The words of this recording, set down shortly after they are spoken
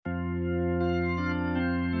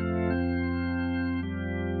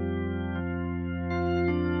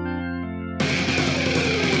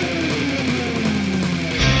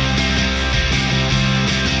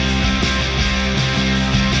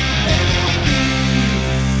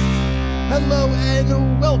Hello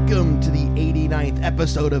and welcome to the 89th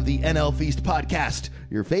episode of the NL Feast podcast,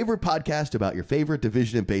 your favorite podcast about your favorite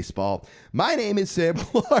division in baseball. My name is Sam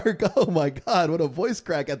Clark. Oh my God, what a voice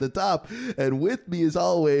crack at the top. And with me as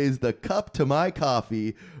always, the cup to my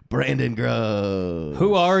coffee, Brandon Gross.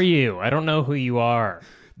 Who are you? I don't know who you are.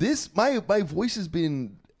 My voice has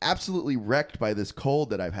been absolutely wrecked by this cold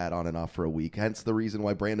that I've had on and off for a week. Hence the reason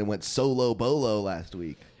why Brandon went solo bolo last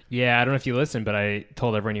week. Yeah, I don't know if you listened, but I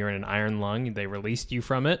told everyone you were in an iron lung. They released you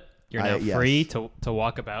from it. You're now free to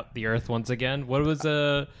walk about the earth once again. What was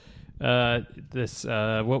what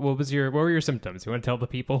were your symptoms? You want to tell the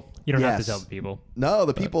people? You don't have to tell the people. No,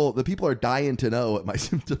 the people are dying to know what my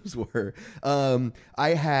symptoms were. I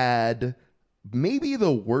had maybe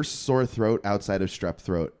the worst sore throat outside of strep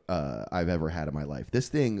throat I've ever had in my life. This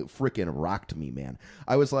thing freaking rocked me, man.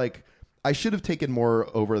 I was like, I should have taken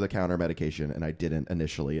more over-the-counter medication, and I didn't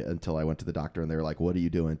initially until I went to the doctor, and they were like, what are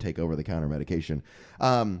you doing? Take over-the-counter medication.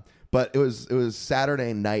 But it was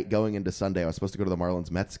Saturday night going into Sunday. I was supposed to go to the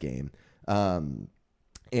Marlins-Mets game,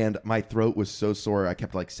 and my throat was so sore, I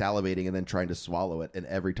kept like salivating and then trying to swallow it, and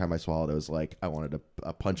every time I swallowed, it was like I wanted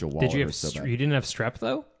to punch a wall. Did you have you didn't have strep,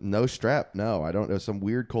 though? No strep, no. I don't know, some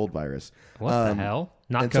weird cold virus. What the hell?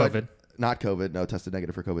 Not COVID. Not COVID. No, tested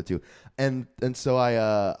negative for COVID too. And so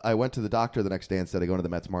I went to the doctor the next day instead of going to the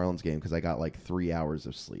Mets Marlins game because I got like 3 hours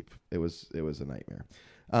of sleep. It was a nightmare.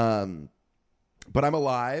 But I'm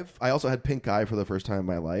alive. I also had pink eye for the first time in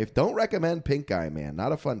my life. Don't recommend pink eye, man.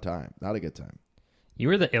 Not a fun time. Not a good time. You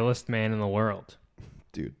were the illest man in the world.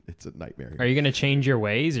 Dude, it's a nightmare. Are you going to change your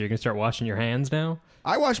ways? Are you going to start washing your hands now?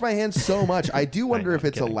 I wash my hands so much. I do wonder if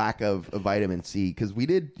it's a lack of vitamin C, because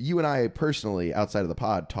you and I personally, outside of the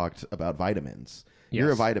pod, talked about vitamins. Yes.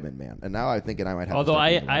 You're a vitamin man, and now I'm thinking I might have Although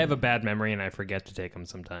I have a bad memory, and I forget to take them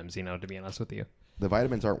sometimes, to be honest with you. The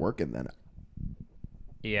vitamins aren't working then.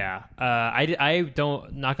 Yeah. I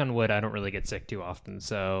don't, knock on wood, I don't really get sick too often.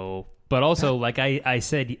 So, but also, like I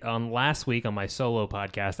said on last week on my solo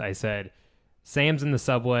podcast, I said, Sam's in the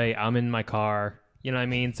subway, I'm in my car. You know what I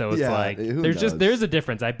mean? So it's like there's a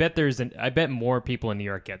difference. I bet more people in New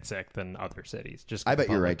York get sick than other cities. I bet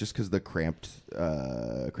you're right. Just because the cramped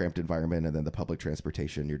environment and then the public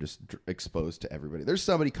transportation, you're just exposed to everybody. There's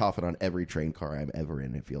somebody coughing on every train car I'm ever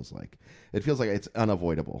in. It feels like it's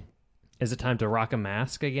unavoidable. Is it time to rock a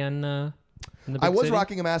mask again? I was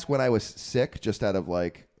rocking a mask when I was sick, just out of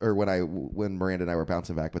when Miranda and I were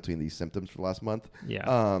bouncing back between these symptoms for the last month.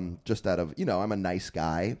 Yeah. Just out of, I'm a nice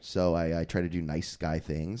guy, so I try to do nice guy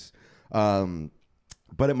things.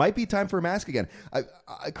 But it might be time for a mask again.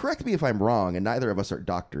 Correct me if I'm wrong, and neither of us are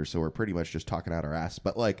doctors, so we're pretty much just talking out our ass.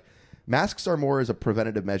 But like, masks are more as a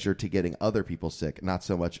preventative measure to getting other people sick, not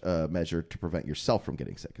so much a measure to prevent yourself from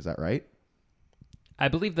getting sick. Is that right? I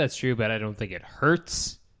believe that's true, but I don't think it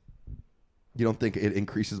hurts. You don't think it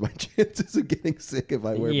increases my chances of getting sick if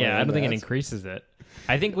I wear my Yeah, I don't think mask? it increases it.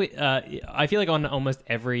 I think I feel like on almost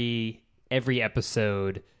every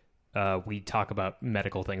episode we talk about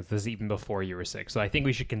medical things. This is even before you were sick. So I think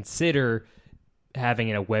we should consider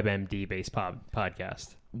having a WebMD based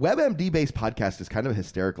podcast. WebMD based podcast is kind of a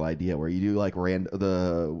hysterical idea where you do like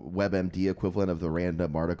the WebMD equivalent of the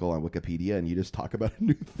random article on Wikipedia, and you just talk about a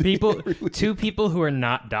new thing. Two people who are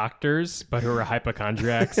not doctors but who are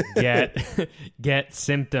hypochondriacs get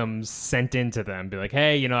symptoms sent into them. Be like,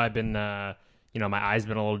 hey, I've been, my eye's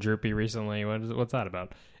been a little droopy recently. What's that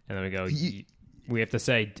about? And then we go. We have to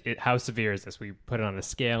say, how severe is this? We put it on a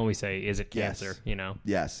scale and we say, is it cancer? Yes.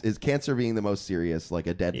 Yes. Is cancer being the most serious, like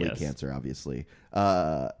a deadly cancer, obviously.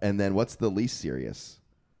 And then what's the least serious?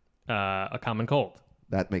 A common cold.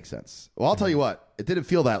 That makes sense. Well, I'll tell you what. It didn't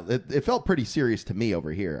feel that. It felt pretty serious to me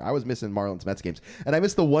over here. I was missing Marlins Mets games. And I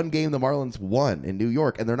missed the one game the Marlins won in New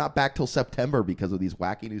York. And they're not back till September because of these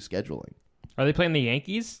wacky new scheduling. Are they playing the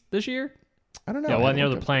Yankees this year? I don't know. Yeah, well, I know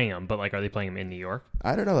they're playing them, but are they playing them in New York?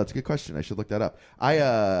 I don't know. That's a good question. I should look that up. I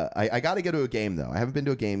got to go to a game though. I haven't been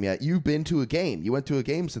to a game yet. You've been to a game. You went to a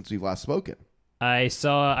game since we've last spoken. I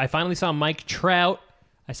finally saw Mike Trout.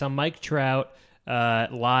 I saw Mike Trout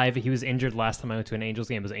live. He was injured last time I went to an Angels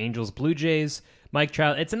game. It was Angels Blue Jays. Mike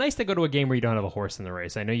Trout. It's nice to go to a game where you don't have a horse in the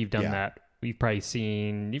race. I know you've done that. You've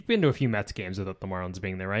been to a few Mets games without the Marlins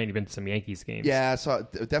being there, right? You've been to some Yankees games. Yeah, so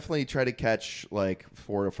definitely try to catch like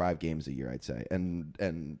 4 to 5 games a year, I'd say.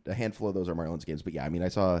 And a handful of those are Marlins games. But yeah, I mean, I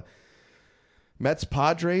saw Mets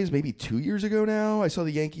Padres maybe 2 years ago now. I saw the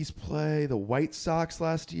Yankees play the White Sox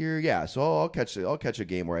last year. Yeah, so I'll catch a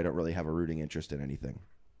game where I don't really have a rooting interest in anything.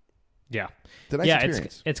 Yeah. It's a nice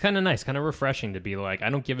experience. It's kind of nice, kind of refreshing to be like, I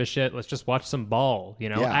don't give a shit. Let's just watch some ball,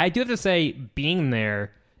 Yeah. I do have to say, being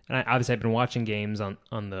there, and obviously I've been watching games on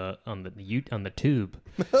the tube,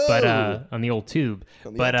 but on the old tube.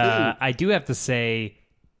 But I do have to say,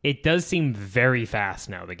 it does seem very fast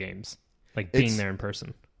now. The games, like being there in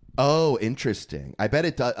person. Oh, interesting. I bet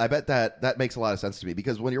it does. I bet that makes a lot of sense to me,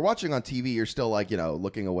 because when you're watching on TV, you're still like,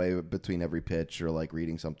 looking away between every pitch, or like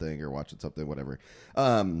reading something or watching something, whatever.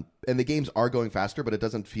 And the games are going faster, but it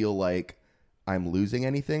doesn't feel like I'm losing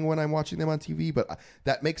anything when I'm watching them on TV. But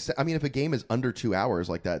that makes sense. I mean, if a game is under 2 hours,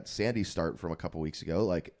 like that Sandy start from a couple weeks ago,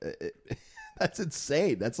 like that's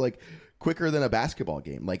insane. That's like quicker than a basketball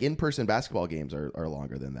game. Like in-person basketball games are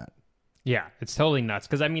longer than that. Yeah, it's totally nuts.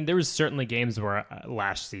 Because, I mean, there was certainly games where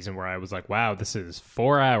last season where I was like, wow, this is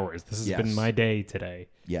 4 hours. This has been my day today.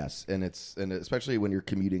 Yes, and especially when you're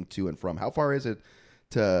commuting to and from. How far is it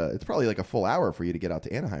it's probably like a full hour for you to get out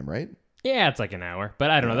to Anaheim, right? Yeah, it's like an hour.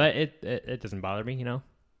 But I don't know. That it doesn't bother me, No,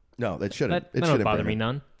 that shouldn't. That don't bother me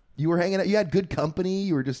none. You were hanging out. You had good company.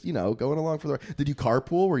 You were just, going along for the ride. Did you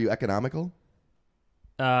carpool? Were you economical?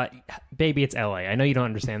 Baby, it's LA. I know you don't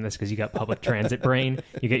understand this because you got public transit brain.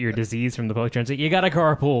 You get your disease from the public transit. You got to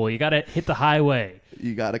carpool. You got to hit the highway.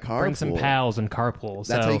 You got to carpool. Bring some pals and carpool.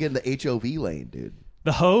 That's how you get in the HOV lane, dude.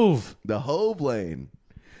 The Hove. The Hove lane.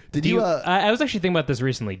 Did do you? I was actually thinking about this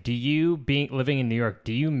recently. Do you, living in New York,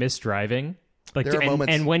 do you miss driving? Like, there are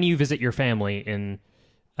moments, and when you visit your family in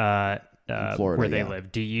Florida, where they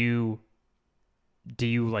live, do you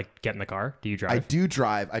like get in the car? Do you drive? I do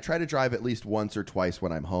drive. I try to drive at least once or twice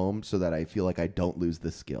when I'm home, so that I feel like I don't lose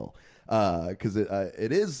the skill. Because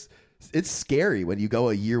it's scary when you go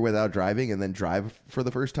a year without driving and then drive for the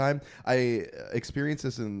first time. I experienced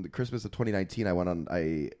this in the Christmas of 2019.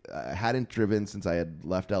 I hadn't driven since I had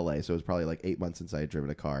left LA, so it was probably like 8 months since I had driven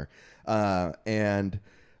a car. And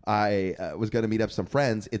I was going to meet up some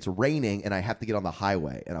friends. It's raining, and I have to get on the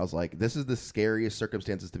highway. And I was like, this is the scariest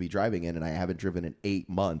circumstances to be driving in, and I haven't driven in 8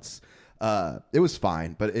 months. It was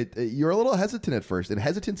fine, but you're a little hesitant at first, and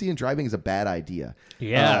hesitancy in driving is a bad idea.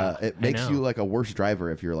 Yeah, it makes you like a worse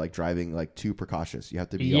driver if you're like driving like too precautious. You have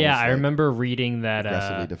to be. Yeah, I remember reading that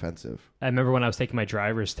aggressively defensive. I remember when I was taking my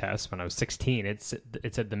driver's test when I was 16. It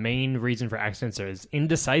said the main reason for accidents is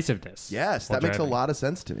indecisiveness. Yes, that makes a lot of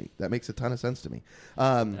sense to me. That makes a ton of sense to me.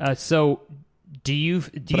 So, do you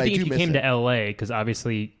think if you came to LA, because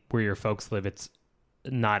obviously where your folks live, it's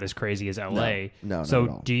not as crazy as LA. No, so not at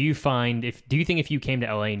all. do you think if you came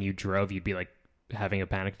to LA and you drove, you'd be like having a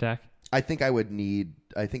panic attack? I think I'd need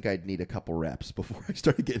a couple reps before I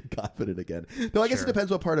started getting confident again. Though I guess it depends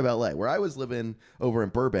what part of LA. Where I was living over in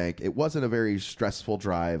Burbank, it wasn't a very stressful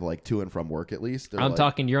drive, like to and from work at least. I'm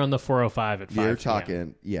talking you're on the 405 at 5 You're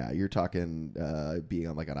talking being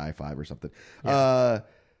on like an I-5 or something.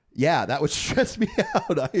 Yeah. That would stress me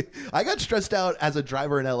out. I got stressed out as a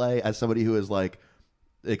driver in LA as somebody who is like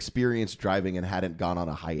experienced driving and hadn't gone on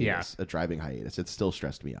a driving hiatus. It still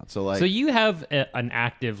stressed me out. So you have an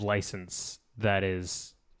active license that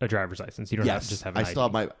is a driver's license. You don't have to just have an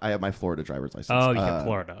ID. I have my Florida driver's license. Oh, you have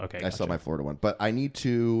Florida. Okay, I still have my Florida one, but I need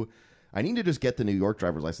to just get the New York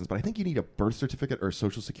driver's license. But I think you need a birth certificate or a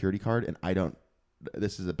social security card, and I don't.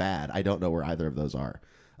 This is I don't know where either of those are.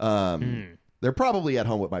 They're probably at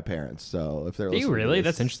home with my parents. So if they're do you really?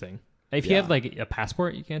 That's interesting. If you have like a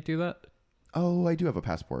passport, you can't do that. Oh, I do have a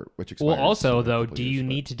passport, which expires. Well, also, though, do you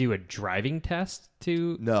need to do a driving test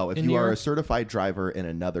to? No, if you are a certified driver in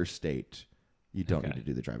another state, you don't need to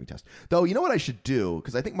do the driving test. Though, you know what I should do?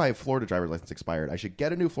 Because I think my Florida driver's license expired. I should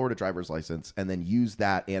get a new Florida driver's license and then use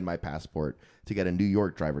that and my passport to get a New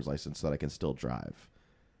York driver's license so that I can still drive.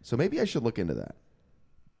 So maybe I should look into that.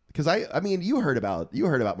 Because I mean, you heard about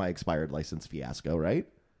my expired license fiasco, right?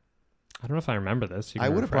 I don't know if I remember this. I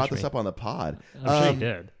would have brought this up on the pod. I'm sure you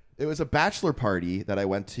did. It was a bachelor party that I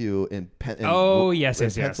went to in Pennsylvania,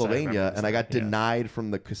 Pennsylvania, and I got denied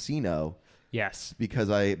from the casino. Yes, because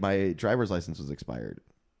my driver's license was expired,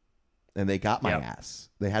 and they got my ass.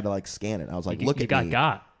 They had to like scan it. I was like, "Look at me!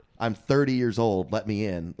 Got. I'm 30 years old. Let me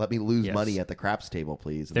in. Let me lose money at the craps table,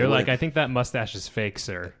 please." And they're like, "I think that mustache is fake,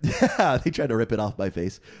 sir." Yeah, they tried to rip it off my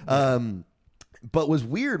face. But was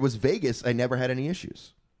weird was Vegas. I never had any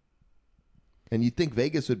issues. And you'd think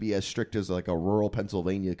Vegas would be as strict as like a rural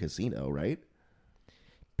Pennsylvania casino, right?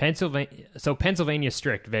 Pennsylvania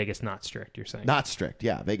strict, Vegas not strict, you're saying? Not strict,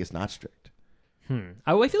 yeah. Vegas not strict.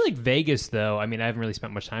 I feel like Vegas, though, I mean, I haven't really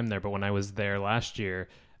spent much time there, but when I was there last year,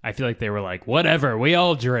 I feel like they were like, whatever, we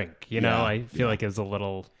all drink. You know, I feel like it was a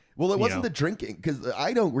little... Well, it wasn't the drinking, because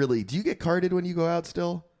I don't really... Do you get carded when you go out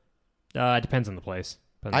still? It depends on the place.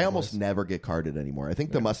 I almost never get carded anymore. I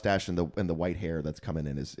think the mustache and the white hair that's coming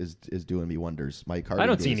in is doing me wonders. My card. I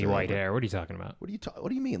don't see any white hair. What are you talking about? What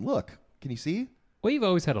do you mean? Look, can you see? Well, you've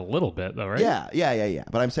always had a little bit, though, right? Yeah.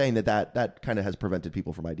 But I'm saying that kind of has prevented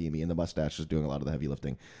people from IDing me, and the mustache is doing a lot of the heavy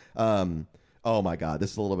lifting. Oh my God,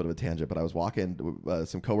 this is a little bit of a tangent, but I was walking,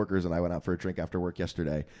 some coworkers and I went out for a drink after work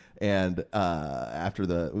yesterday, and I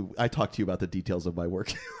talked to you about the details of my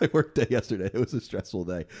work day yesterday. It was a stressful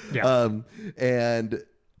day. Yeah. And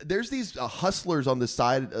there's these hustlers on the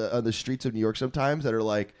side on the streets of New York sometimes that are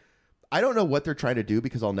like, I don't know what they're trying to do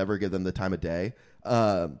because I'll never give them the time of day.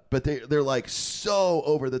 But they're like so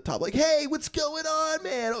over the top, like, hey, what's going on,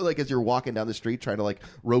 man? Like as you're walking down the street trying to like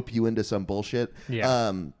rope you into some bullshit.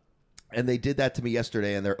 Yeah. And they did that to me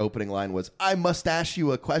yesterday, and their opening line was, "I must ask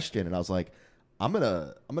you a question." And I was like, I'm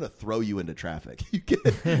gonna throw you into traffic.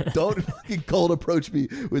 Don't fucking cold approach me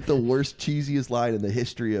with the worst, cheesiest line in the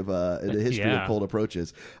history of cold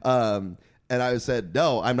approaches. And I said,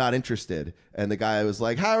 no, I'm not interested. And the guy was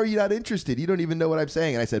like, how are you not interested? You don't even know what I'm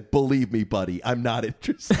saying. And I said, believe me, buddy, I'm not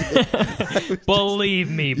interested.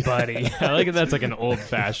 Believe me, buddy. I like it. That's like an old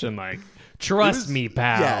fashioned, like, trust me,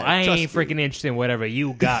 pal. Yeah, I ain't freaking interested in whatever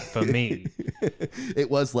you got for me.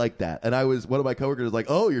 It was like that. And one of my coworkers was like,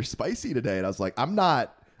 oh, you're spicy today. And I was like, I'm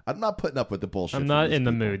not putting up with the bullshit. I'm not in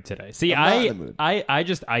the mood today. See, I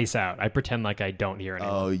just ice out. I pretend like I don't hear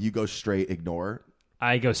anything. Oh, you go straight ignore?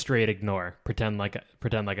 I go straight ignore. Pretend like I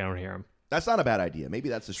don't hear him. That's not a bad idea. Maybe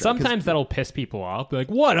that's the strategy. Sometimes that'll piss people off. Be like,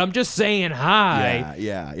 what? I'm just saying hi.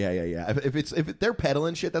 Yeah. If they're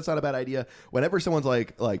peddling shit, that's not a bad idea. Whenever someone's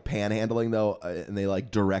like panhandling though, and they like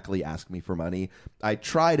directly ask me for money, I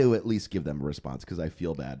try to at least give them a response because I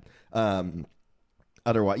feel bad.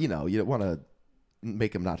 Otherwise, you don't want to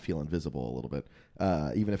make them not feel invisible a little bit,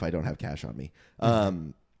 even if I don't have cash on me.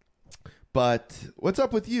 But what's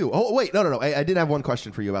up with you? Oh wait, no. I did have one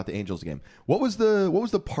question for you about the Angels game. What was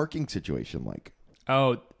the parking situation like?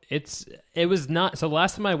 Oh, it was not. So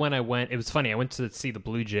last time I went. It was funny. I went to see the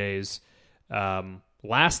Blue Jays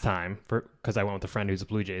last time because I went with a friend who's a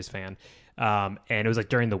Blue Jays fan. And it was like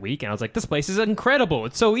during the week, and I was like, this place is incredible.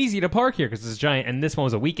 It's so easy to park here because it's giant. And this one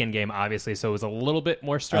was a weekend game, obviously, so it was a little bit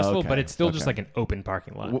more stressful. But it's still just like an open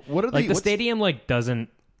parking lot. What are the stadium like doesn't?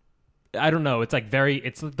 I don't know. It's like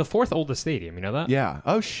it's the fourth oldest stadium. You know that? Yeah.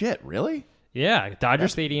 Oh shit! Really? Yeah. Dodger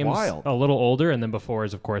Stadium's wild. A little older, and then before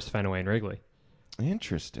is of course Fenway and Wrigley.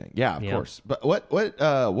 Interesting. Yeah, of course. But what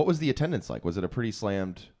was the attendance like? Was it a pretty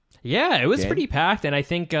slammed? Yeah, it was pretty packed, and I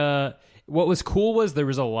think what was cool was there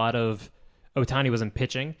was a lot of Ohtani wasn't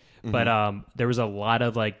pitching, but there was a lot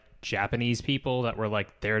of like Japanese people that were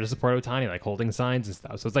like there to support Ohtani, like holding signs and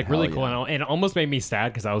stuff. So it's like really cool, and it almost made me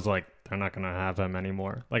sad because I was like, they're not going to have him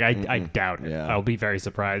anymore. Like I doubt it. Yeah. I'll be very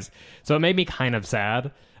surprised. So it made me kind of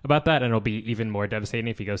sad about that, and it'll be even more devastating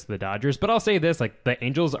if he goes to the Dodgers. But I'll say this, like the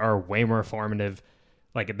Angels are way more formative.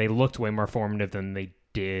 Like they looked way more formative than they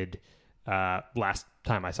did last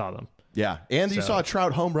time I saw them. Yeah. And you saw a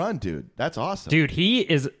Trout home run, dude. That's awesome. Dude, he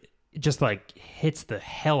is just like hits the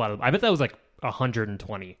hell out of I bet that was like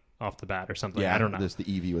 120 off the bat or something. Yeah, I don't know.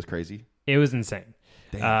 The EV was crazy. It was insane.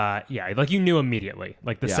 Yeah, like you knew immediately.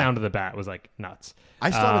 Like the sound of the bat was like nuts. I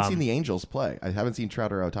still haven't seen the Angels play. I haven't seen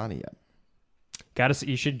Trout or Ohtani yet.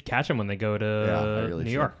 You should catch them when they go to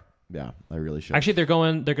New York. Yeah, I really should. Actually, they're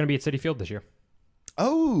going to be at Citi Field this year.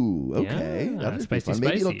 Oh, okay. Yeah, that'd be fun.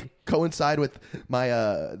 Maybe it'll coincide with my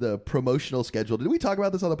the promotional schedule. Did we talk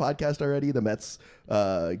about this on the podcast already? The Mets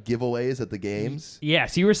giveaways at the games. Yeah,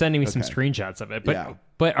 so you were sending me some screenshots of it,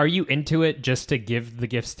 but are you into it just to give the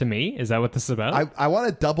gifts to me? Is that what this is about? I want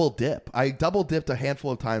to double dip. I double dipped a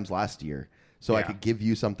handful of times last year. So I could give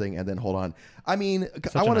you something and then hold on. I mean,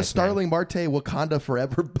 I want a Starling Marte Wakanda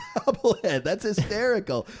Forever bobblehead. That's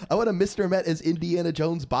hysterical. I want a Mr. Met as Indiana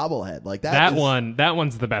Jones bobblehead. Like that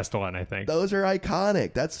one's the best one, I think. Those are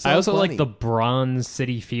iconic. That's so I also funny. like the bronze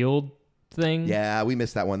Citi Field thing. Yeah, we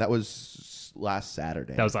missed that one. That was last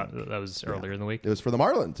Saturday. That was earlier in the week. It was for the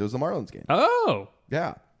Marlins. It was the Marlins game. Oh.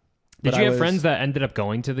 Yeah. Did you have friends that ended up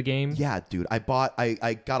going to the game? Yeah, dude. I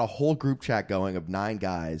got a whole group chat going of 9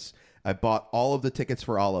 guys. I bought all of the tickets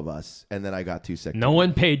for all of us, and then I got too sick. No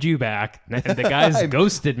one paid you back. The guys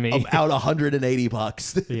ghosted me. I'm out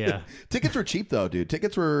 $180. Yeah. Tickets were cheap though, dude.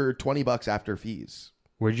 Tickets were $20 after fees.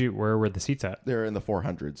 Where were the seats at? They're in the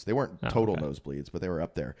 400s. They weren't total nosebleeds, but they were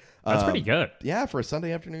up there. That's pretty good. Yeah, for a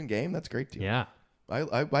Sunday afternoon game, that's great, dude. Yeah.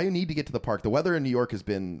 I need to get to the park. The weather in New York has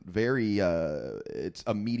been very it's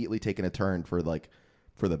immediately taken a turn for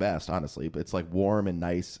the best, honestly. But it's like warm and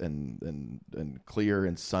nice and clear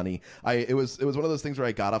and sunny. It was one of those things where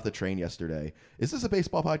I got off the train yesterday. Is this a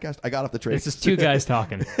baseball podcast? I got off the train. This is 2 guys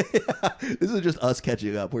talking. Yeah, this is just us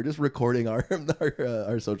catching up. We're just recording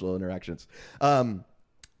our social interactions. And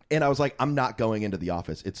I was like, I'm not going into the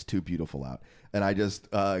office. It's too beautiful out. And I just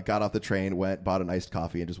got off the train, went, bought an iced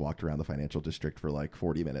coffee, and just walked around the financial district for like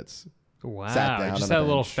 40 minutes. Wow. Sat down Just on had a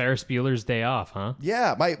little bench. Ferris Bueller's Day Off, huh?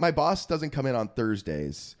 Yeah, my boss doesn't come in on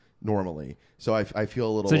Thursdays normally, so I feel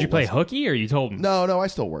a little. So did you play less- hooky, or you told him? No, I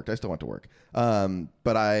still worked. I still went to work.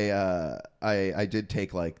 But I did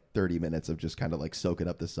take like 30 minutes of just kind of like soaking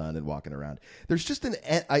up the sun and walking around. There's just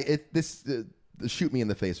shoot me in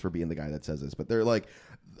the face for being the guy that says this, but they're like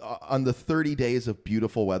on the 30 days of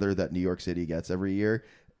beautiful weather that New York City gets every year.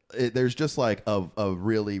 There's just like a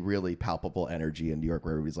really, really palpable energy in New York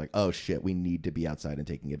where everybody's like, oh shit, we need to be outside and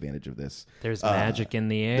taking advantage of this. There's magic in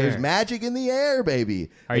the air. There's magic in the air, baby.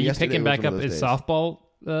 Are And you yesterday picking was back one up? of those Is days. softball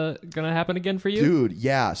gonna happen again for you? Dude,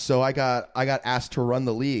 yeah. So I got asked to run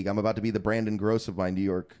the league. I'm about to be the Brandon Gross of my New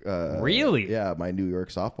York. Really? Yeah, my New York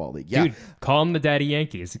softball league. Yeah. Dude, call them the Daddy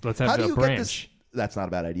Yankees. Let's have How do a you branch. get this? That's not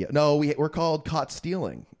a bad idea. No, we're called Caught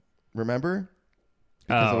Stealing. Remember?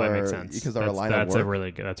 Because Oh, of that makes our- sense. because of our that's line of that's work. a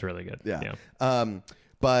really good. That's really good. Yeah.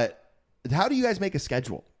 But how do you guys make a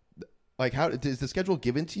schedule? Like, how is the schedule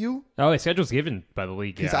given to you? Oh, a schedule's given by the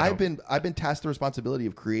league. Because Yeah, I I've don't- been tasked the responsibility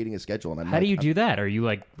of creating a schedule, and I'm How do you do that? Are you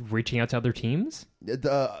like reaching out to other teams?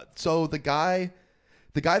 So the guy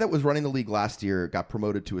that was running the league last year got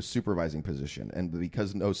promoted to a supervising position, and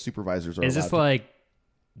because no supervisors are Is allowed this to- like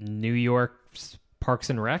New York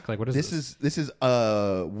Parks and Rec? Like, what is this? this is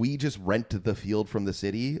we just rent the field from the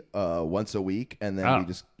city once a week, and then we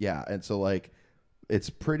just and so like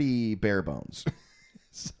it's pretty bare bones.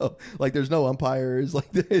 So like there's no umpires, like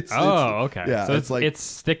it's Okay. yeah, so it's like it's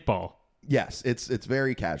stickball. yes, it's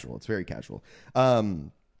very casual. It's very casual.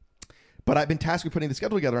 But I've been tasked with putting the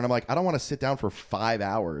schedule together, and I'm like, I don't want to sit down for 5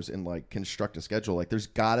 hours and like construct a schedule. Like, there's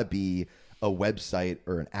got to be a website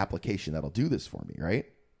or an application that'll do this for me, right?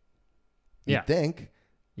 Yeah. You'd think.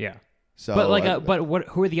 Yeah. So, But like, but what?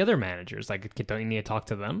 Who are the other managers? Like, don't you need to talk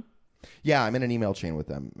to them? yeah, I'm in an email chain with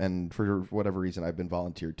them, and for whatever reason, I've been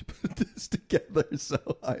volunteered to put this together.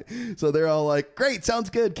 So they're all like, "Great, sounds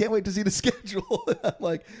good. Can't wait to see the schedule." I'm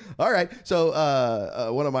like, "All right." So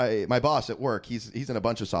one of my boss at work, he's in a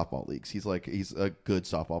bunch of softball leagues. He's a good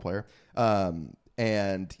softball player,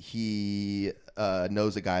 and he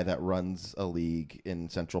knows a guy that runs a league in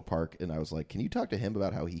Central Park. And I was like, "Can you talk to him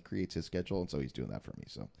about how he creates his schedule?" And so he's doing that for me.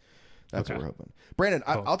 So. That's Okay. what we're hoping. Brandon,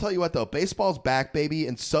 I'll tell you what though, baseball's back, baby,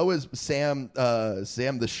 and so is Sam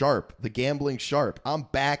the Sharp, the gambling Sharp. I'm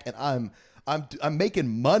back, and I'm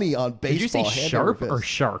making money on baseball. Did you say hand sharp over or fist.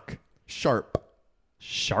 shark? Sharp?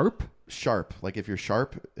 Sharp? Sharp. Like if you're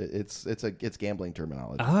sharp, it's gambling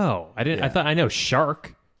terminology. Oh, I didn't. I Yeah. thought I know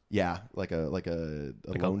shark, Yeah, like a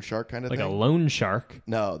loan shark kind of like thing. a loan shark.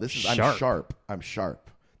 No, this is I'm Sharp. sharp. I'm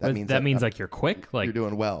sharp. That means that means I'm- like you're quick. Like, you're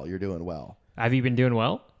doing well. You're doing well. have you been doing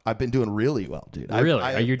well? I've been doing really well, dude. Really?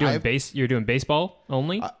 Are you doing You're doing baseball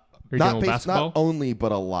only? You're not doing basketball? not only,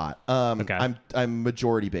 but a lot. Okay. I'm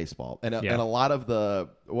majority baseball, and Yeah. and a lot of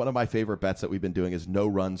one of my favorite bets that we've been doing is no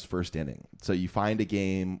runs first inning. So you find a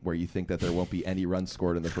game where you think that there won't be any runs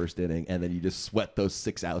scored in the first inning, and then you just sweat those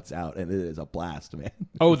 6 outs out, and it is a blast, man.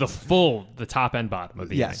 Oh, the top and bottom of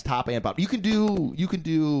the Yes, top and bottom. You can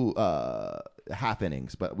do half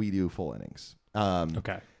innings, but we do full innings. inning.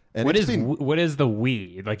 Okay. And What it's is been- what is the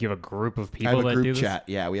we? Like, you have a group of I people have a that group do this? chat.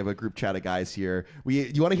 Yeah, we have a group chat of guys here.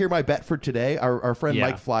 You want to hear my bet for today? Our friend Yeah.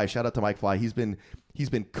 Mike Fly. Shout out to Mike Fly. He's been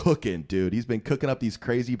cooking, dude. He's been cooking up these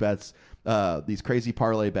crazy bets, these crazy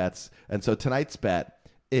parlay bets. And so tonight's bet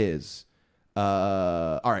is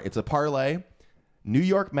all right. It's a parlay. New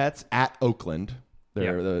York Mets at Oakland.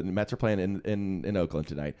 The Mets are playing in Oakland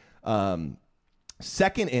tonight.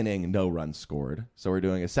 Second inning, no runs scored. So we're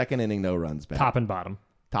doing a second inning, no runs bet. Top and bottom.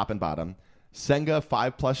 Top and bottom. Senga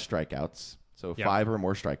 5+ strikeouts, so Yep. 5 or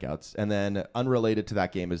more strikeouts, and then unrelated to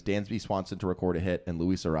that game is Dansby Swanson to record a hit and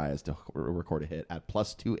Luis Arias to record a hit at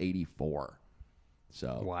plus 284.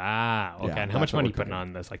 So Wow. Okay. Yeah, and how much that's what money we're you putting cooking.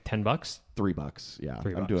 on this? Like $10? $3. Yeah,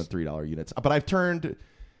 $3. I'm doing $3 units, but I've turned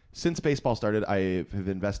since baseball started. I have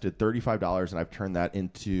invested $35, and I've turned that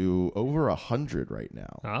into over 100 right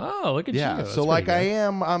now. Oh, look at you. Yeah, That's so like pretty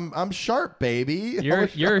I'm sharp, baby.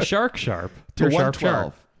 you're a shark sharp. to You're sharp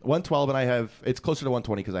 112. 112, and I have it's closer to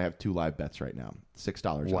 120 because I have 2 live bets right now. $6.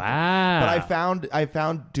 out there. Wow. But I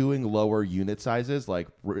found doing lower unit sizes, like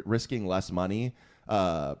risking less money,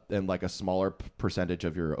 and like a smaller percentage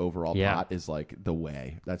of your overall Yeah. pot is like the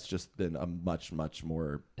way. That's just been a much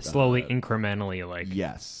more Slowly, incrementally, like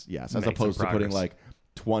yes, as make some opposed to putting progress. like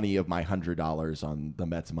 20 of my $100 on the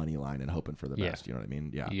Mets money line and hoping for the Yeah. best. You know what I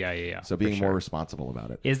mean? Yeah. Yeah. So for being sure. more responsible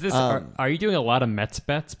about it. Is this? Are you doing a lot of Mets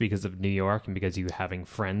bets because of New York and because you having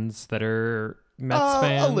friends that are Mets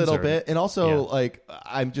fans? A little or- bit, and also Yeah. like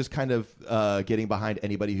I'm just kind of getting behind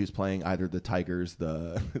anybody who's playing either the Tigers,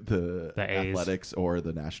 the A's. Athletics, or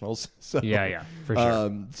the Nationals. So, Yeah, for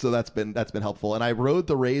sure. So that's been helpful, and I rode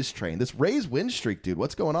the Rays train. This Rays win streak, dude.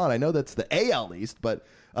 What's going on? I know that's the AL East, but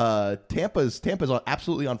Tampa's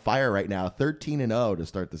absolutely on fire right now. 13-0 to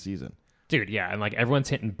start the season. Dude, yeah, and like everyone's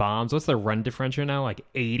hitting bombs. What's their run differential now? Like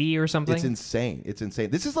 80 or something? It's insane.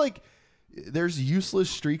 This is like there's useless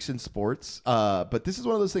streaks in sports, but this is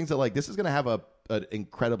one of those things that like this is going to have an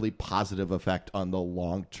incredibly positive effect on the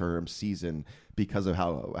long-term season because of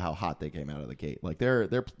how hot they came out of the gate. Like their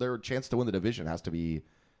chance to win the division has to be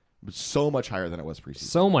so much higher than it was preseason.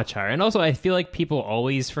 So much higher. And also, I feel like people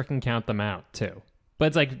always freaking count them out, too. But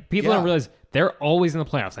it's like, people Yeah. don't realize they're always in the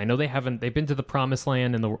playoffs. I know they've been to the promised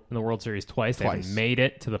land in the World Series twice. They haven't made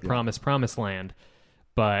it to the promised land.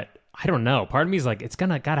 But I don't know. Part of me is like, it's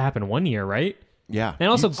gotta happen one year, right? Yeah. And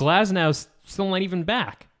also, Glasnow's still not even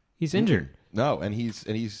back. He's injured. No, and he's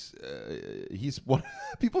one.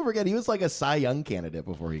 People forget he was like a Cy Young candidate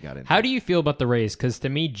before he got in. How do you feel about the Rays? Because to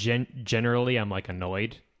me, generally, I'm like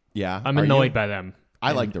annoyed. Yeah, I'm Are annoyed you? by them.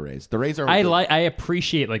 I like the Rays. The Rays are. I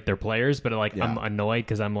appreciate like their players, but like Yeah. I'm annoyed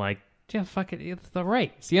because I'm like, yeah, fuck it, it's the Rays.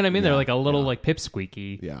 You know what I mean? They're like a little like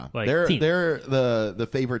pipsqueaky. Yeah, like they're team. the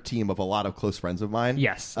favorite team of a lot of close friends of mine.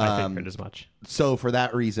 Yes, I figured as much. So for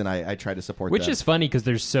that reason, I try to support. Which them. is funny because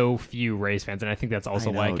there's so few Rays fans, and I think that's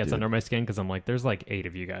also I why know, it gets dude. under my skin because I'm like, there's like 8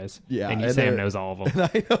 of you guys, Yeah, and and Sam they're- knows all of them.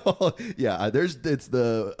 I know. Yeah, it's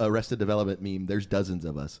the Arrested Development meme. There's dozens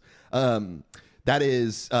of us. That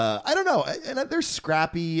is, I don't know, and they're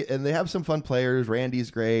scrappy, and they have some fun players.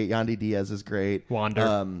 Randy's great. Yandy Diaz is great.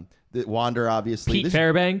 Wander. Wander, obviously. Pete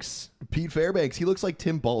Fairbanks. Pete Fairbanks. He looks like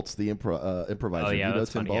Tim Boltz, the improviser. Oh, yeah, you know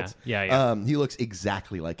that's Tim funny, Boltz? yeah. He looks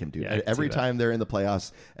exactly like him, dude. Yeah, I can Every see that. time they're in the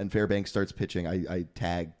playoffs and Fairbanks starts pitching, I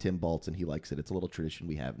tag Tim Boltz, and he likes it. It's a little tradition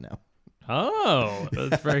we have now. Oh,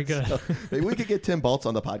 that's very good. Maybe we could get Tim Boltz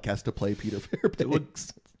on the podcast to play Peter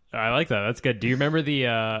Fairbanks. I like that. That's good. Do you remember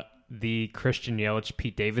the Christian Yelich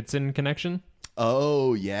Pete Davidson connection?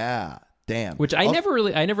 Oh yeah, damn. Which I never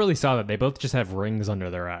really saw that. They both just have rings under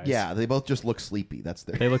their eyes. Yeah, they both just look sleepy. That's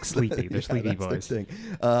their. They look sleepy. They're sleepy that's boys. their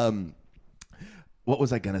thing. What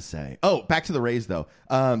was I gonna say? Oh, back to the Rays though.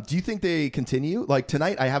 Do you think they continue? Like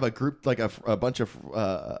tonight, I have a group, like a bunch of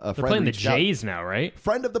a They're friend playing the reached out. Jays now, right?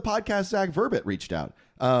 Friend of the podcast, Zach Verbit, reached out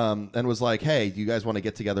and was like, "Hey, do you guys want to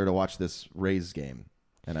get together to watch this Rays game?"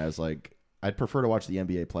 And I was like, "I'd prefer to watch the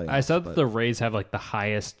NBA playoffs." I saw that but the Rays have like the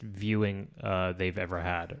highest viewing they've ever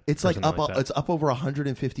had. it's or like something up. that. It's up over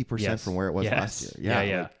 150% Yes. from where it was Yes. last year.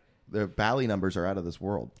 Yeah. like, the Bally numbers are out of this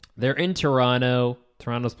world. They're in Toronto.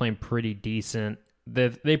 Toronto's playing pretty decent.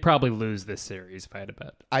 They probably lose this series if I had to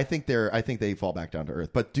bet. I think they fall back down to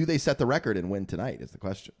earth. But do they set the record and win tonight? Is the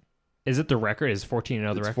question. Is it the record? Is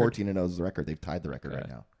 14-0 the It's record? 14-0 is the record. They've tied the record right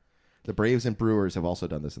Okay. now. The Braves and Brewers have also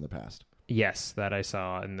done this in the past. Yes, that I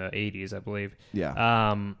saw in the 80s, I believe. Yeah.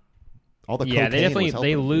 All the Yeah, cocaine they definitely was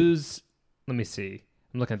helping, dude. lose. Let me see.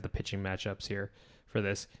 I'm looking at the pitching matchups here for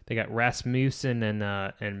this. They got Rasmussen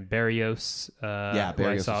and Barrios. Yeah,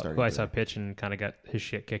 Barrios is starting who I today. saw pitch and kind of got his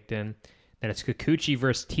shit kicked in. Then it's Kikuchi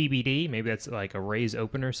versus TBD. Maybe that's like a Rays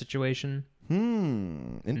opener situation.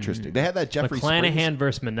 Interesting. They had that Jeffrey McClanahan Springs.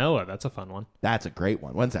 versus Manoah. That's a fun one. That's a great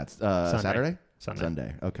one. When's that? Saturday?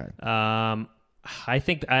 Sunday. Okay. I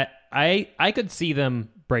think I could see them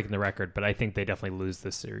breaking the record, but I think they definitely lose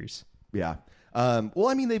this series. Yeah. Well,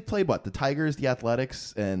 I mean, they've played what? The Tigers, the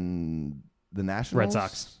Athletics, and the Nationals? Red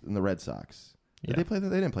Sox. And the Red Sox. Did Yeah. they play They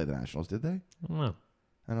didn't play the Nationals, did they? I don't know.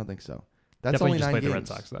 I don't think so. That's Definitely only just 9 played games. the Red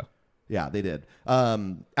Sox though. Yeah, they did.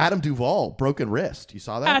 Adam Duvall, broken wrist. You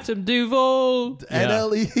saw that? Adam Duvall. Yeah.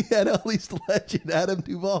 NL East legend, Adam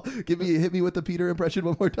Duvall. Hit me with the Peter impression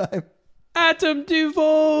one more time. Adam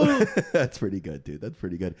Duvall. That's pretty good, dude. That's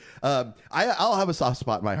pretty good. I'll have a soft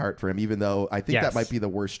spot in my heart for him, even though I think Yes. that might be the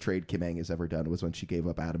worst trade Kim Eng has ever done, was when she gave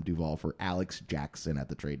up Adam Duvall for Alex Jackson at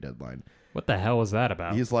the trade deadline. What the hell was that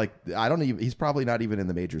about? He's like, he's probably not even in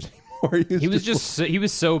the majors anymore. He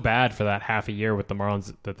was so bad for that half a year with the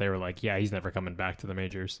Marlins that they were like, yeah, he's never coming back to the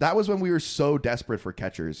majors. That was when we were so desperate for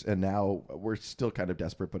catchers, and now we're still kind of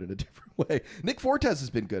desperate, but in a different way. Nick Fortes has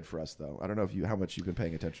been good for us, though. I don't know how much you've been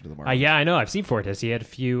paying attention to the Marlins. Yeah, I know. I've seen Fortes. He had a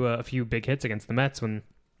few big hits against the Mets when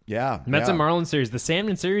Yeah, Mets yeah. and Marlins series. The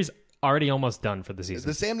Salmon series already almost done for the season.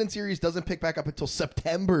 The Samden series doesn't pick back up until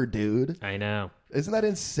September, dude. I know. Isn't that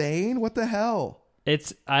insane? What the hell?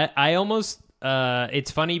 It's I almost it's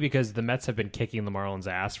funny because the Mets have been kicking the Marlins'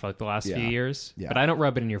 ass for like the last few Yeah. years, Yeah. but I don't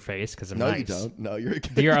rub it in your face because I'm No, nice. you don't. No, you're.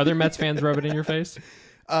 Do your other Mets fans rub it in your face?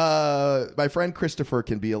 My friend Christopher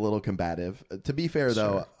can be a little combative. To be fair,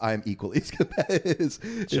 though, Sure. I'm equally as combative.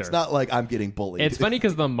 It's Sure. not like I'm getting bullied. It's funny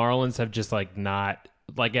because the Marlins have just like not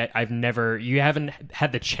like you haven't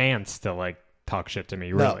had the chance to like talk shit to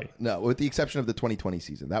me really. No, with the exception of the 2020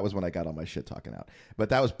 season. That was when I got all my shit talking out. But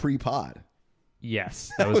that was pre-pod.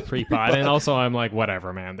 Yes, that was pre-pod, and also I'm like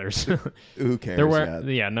whatever, man. There's Who cares? there were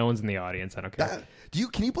no one's in the audience. I don't care.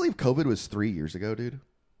 Can you believe COVID was 3 years ago, dude?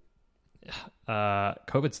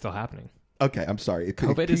 COVID's still happening. Okay, I'm sorry.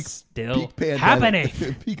 COVID is still pandemic,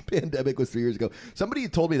 happening. Peak pandemic was 3 years ago. Somebody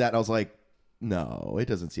told me that, and I was like, no, it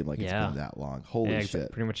doesn't seem like it's been that long. Holy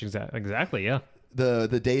shit. Pretty much exactly, yeah.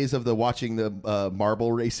 The days of watching the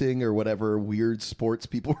marble racing or whatever weird sports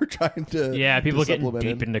people were trying to people to getting supplement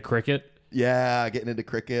deep into cricket. Yeah, getting into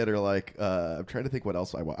cricket or like I'm trying to think what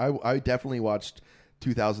else I definitely watched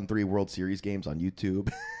 2003 World Series games on YouTube.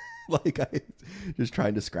 Like I just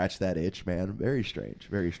trying to scratch that itch, man. Very strange,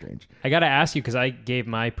 very strange. I got to ask you because I gave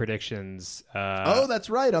my predictions. Oh, that's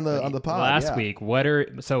right on the pod last week. To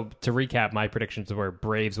recap, my predictions were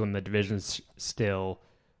Braves win the division still.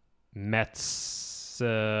 Mets.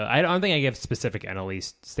 I don't think I gave specific NL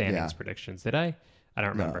East standings predictions. Did I? I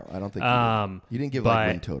don't remember. No, I don't think you didn't give like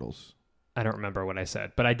win totals. I don't remember what I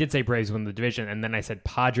said, but I did say Braves win the division, and then I said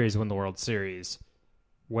Padres win the World Series.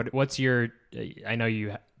 What's your? I know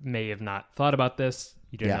you may have not thought about this.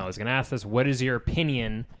 You didn't know I was going to ask this. What is your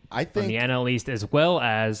opinion on the NL East as well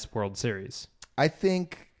as World Series? I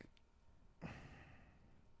think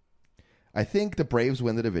the Braves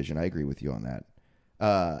win the division. I agree with you on that.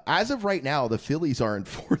 As of right now, the Phillies are in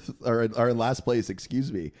fourth or are in last place.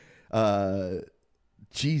 Excuse me.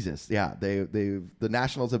 Jesus, yeah. The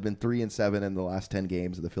Nationals have been 3-7 in the last 10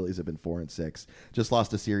 games, and the Phillies have been 4-6. Just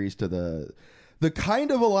lost a series to the kind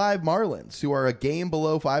of alive Marlins, who are a game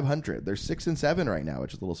below 500. They're 6-7 right now,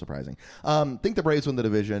 which is a little surprising. Think the Braves win the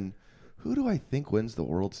division. Who do I think wins the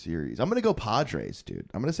World Series? I'm going to go Padres, dude.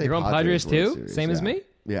 I'm going to say you're on Padres too, Series. Same as me.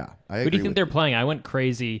 Yeah, I agree. Who do you think they're playing? I went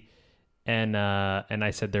crazy, and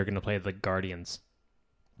I said they're going to play the Guardians.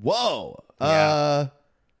 Whoa. Yeah.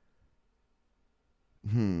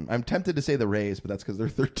 I'm tempted to say the Rays, but that's because they're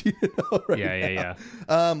 13-0 right now.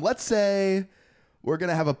 Yeah. Let's say we're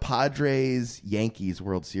gonna have a Padres Yankees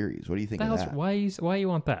World Series. What do you think of that? Why you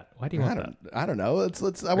want that? Why do you want that? I don't know.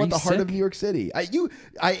 I want the heart of New York City. I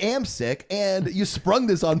am sick, and you sprung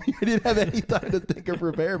this on me. I didn't have any time to think or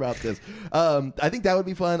prepare about this. I think that would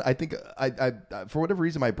be fun. I think I for whatever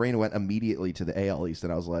reason my brain went immediately to the AL East,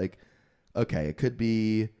 and I was like, okay, it could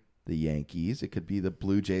be the Yankees. It could be the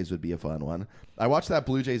Blue Jays. Would be a fun one. I watched that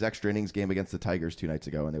Blue Jays extra innings game against the Tigers 2 nights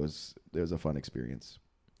ago, and it was a fun experience.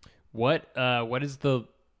 What is the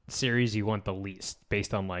series you want the least,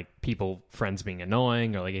 based on like friends being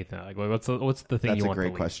annoying, or like anything? Like what's the thing That's you want the least? That's a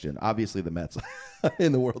great question. Obviously, the Mets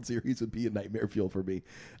in the World Series would be a nightmare fuel for me.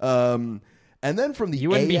 And then from the you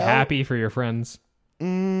wouldn't AL, be happy for your friends.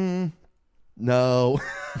 No.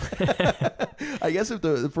 I guess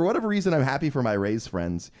for whatever reason, I'm happy for my Rays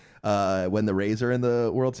friends when the Rays are in the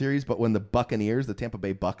World Series, but when the Buccaneers, the Tampa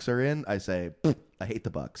Bay Bucks, are in, I say I hate the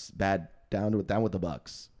Bucks. Bad, down with the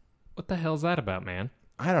Bucks. What the hell's that about, man?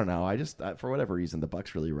 I don't know. I just for whatever reason, the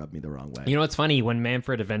Bucks really rubbed me the wrong way. You know what's funny? When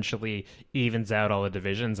Manfred eventually evens out all the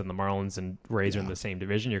divisions and the Marlins and Rays are in the same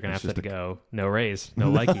division, you're gonna have to go no Rays, no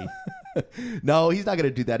likey. No, he's not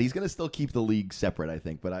gonna do that. He's gonna still keep the league separate, I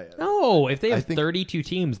think. But if they have 32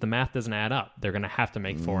 teams, the math doesn't add up. They're gonna have to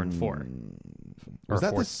make 4 and 4. Was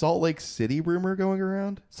that the Salt Lake City rumor going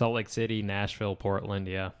around? Salt Lake City, Nashville, Portland,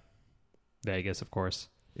 Vegas, of course.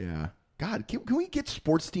 Yeah. God, can we get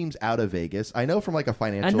sports teams out of Vegas? I know from like a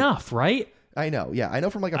financial... Enough, right? I know, yeah. I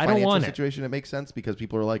know from like a financial situation it makes sense because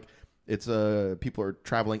people are like, people are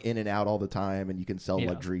traveling in and out all the time and you can sell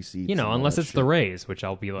luxury seats. Unless it's the Rays, which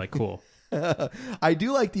I'll be like, cool. I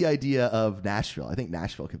do like the idea of Nashville. I think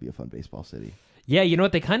Nashville could be a fun baseball city. Yeah, you know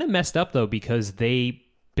what? They kind of messed up, though, because they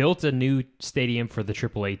built a new stadium for the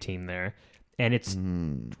AAA team there, and it's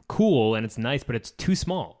cool and it's nice, but it's too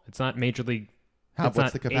small. It's not major league...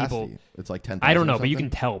 What's the capacity? It's like 10,000. I don't know, but you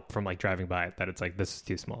can tell from like driving by it that it's like this is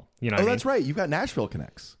too small. You know? That's right. You've got Nashville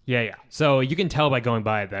connects. Yeah. So you can tell by going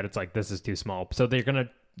by it that it's like this is too small. So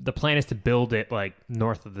the plan is to build it like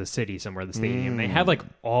north of the city somewhere. The stadium. They have like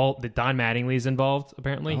the Don Mattingly's involved.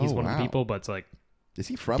 Apparently, he's one of the people. But it's like is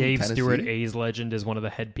he from Dave Tennessee? Stewart, A's legend, is one of the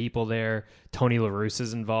head people there. Tony La Russa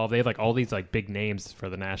is involved. They have like all these like big names for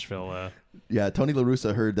the Nashville. Yeah, Tony La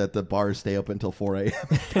Russa heard that the bars stay up until 4 a.m.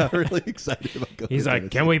 Got really excited about going. He's like,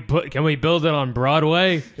 can we build it on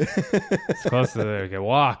Broadway? It's close to there. We can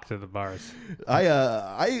walk to the bars.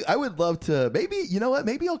 I would love to. Maybe you know what?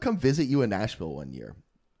 Maybe I'll come visit you in Nashville one year.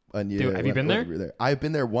 And Dude, have you been there? I've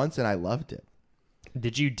been there once and I loved it.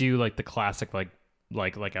 Did you do like the classic like I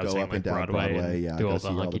was Go saying up like and down Broadway, yeah. do Go all see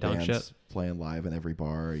the all the honky tonk bands shit? playing live in every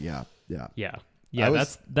bar. Yeah. Yeah,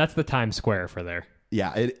 that's the Times Square for there.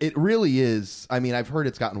 Yeah, it really is. I mean, I've heard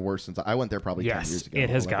it's gotten worse since I went there probably 10 years Yes, ago. it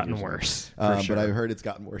has 11 gotten years ago. worse. For sure. But I've heard it's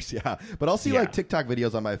gotten worse. Yeah, but I'll see Yeah. like TikTok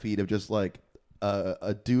videos on my feed of just like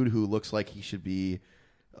a dude who looks like he should be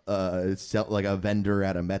like a vendor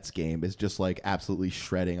at a Mets game is just like absolutely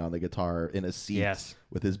shredding on the guitar in a seat Yes.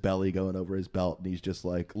 with his belly going over his belt, and he's just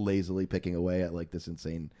like lazily picking away at like this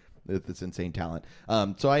insane talent.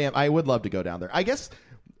 So I would love to go down there. I guess.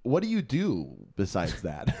 What do you do besides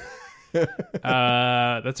that?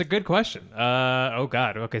 That's a good question. Oh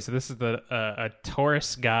God. Okay, so this is a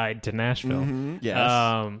tourist guide to Nashville.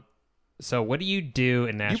 Yes. So what do you do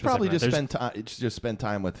in Nashville? You probably There's- just spend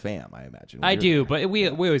time with fam, I imagine. when I you're do, there. but we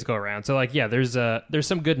always go around. So like, yeah, there's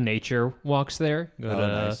some good nature walks there. Go Oh, to,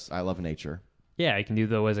 nice. I love nature. Yeah, you can do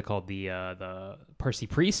what is it called? The Percy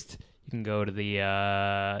Priest. You can go to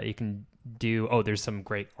you can do. Oh, there's some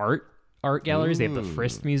great art galleries. They have the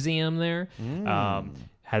Frist Museum there.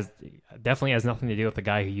 Definitely has nothing to do with the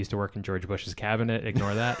guy who used to work in George Bush's cabinet.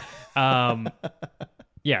 Ignore that.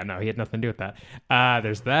 Yeah, no, he had nothing to do with that.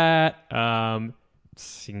 There's that. You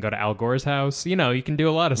can go to Al Gore's house. You can do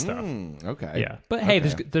a lot of stuff. Okay. Yeah, but hey,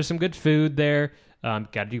 Okay. there's some good food there.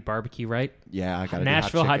 Got to do barbecue, right? Yeah, I got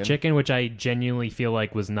Nashville hot chicken, which I genuinely feel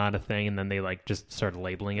like was not a thing, and then they like just started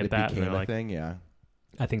labeling it, It that. And became they're a like, thing. Yeah,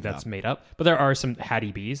 I think that's made up. But there are some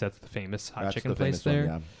Hattie B's. That's the famous hot that's chicken the place famous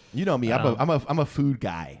there. one, yeah. You know me. I'm a food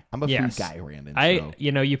guy. I'm a Yes. food guy, Brandon.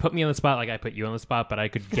 You put me on the spot like I put you on the spot, but I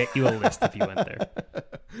could get you a list if you went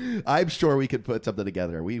there. I'm sure we could put something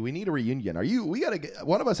together. We need a reunion.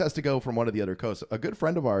 One of us has to go from one of the other coasts. A good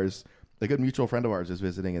friend of ours, a good mutual friend of ours, is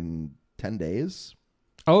visiting in 10 days.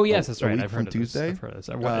 Oh yes, that's a right. week I've from heard of Tuesday? this. I've heard of this.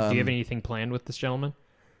 Do you have anything planned with this gentleman?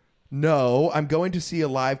 No, I'm going to see a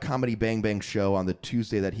live comedy Bang Bang show on the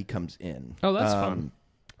Tuesday that he comes in. Oh, that's fun.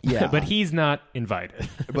 Yeah, But he's not invited.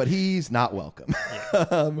 but he's not welcome.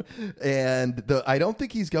 And I don't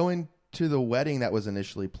think he's going to the wedding that was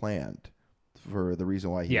initially planned for the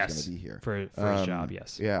reason why he's going to be here for his job.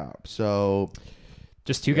 Yes. Yeah. So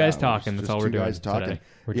Just two guys Yeah, talking. just That's all two we're doing guys talking. today.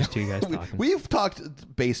 We're just two guys talking. We've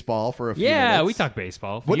talked baseball for a few Yeah, minutes. we talk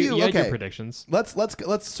baseball. What do you- had your okay. predictions? Let's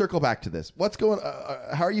circle back to this. What's going?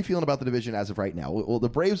 How are you feeling about the division as of right now? Well, the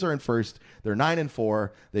Braves are in first. They're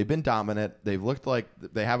 9-4. They've been dominant. They've looked like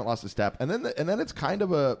they haven't lost a step. And then it's kind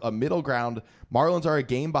of a middle ground. Marlins are a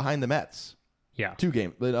game behind the Mets. Yeah.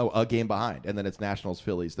 A game behind, and then it's Nationals,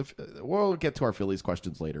 Phillies. We'll get to our Phillies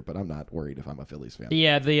questions later, but I'm not worried if I'm a Phillies fan.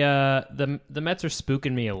 Yeah, the Mets are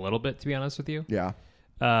spooking me a little bit, to be honest with you. Yeah.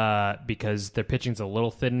 Because their pitching's a little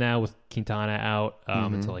thin now with Quintana out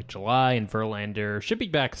until like July, and Verlander should be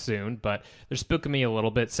back soon, but they're spooking me a little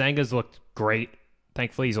bit. Sanga's looked great.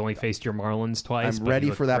 Thankfully, he's only faced your Marlins twice. I'm but ready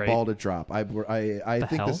he for looked that great. ball to drop. I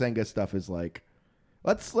think hell? the Senga stuff is like,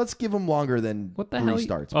 let's give him longer than What the three hell?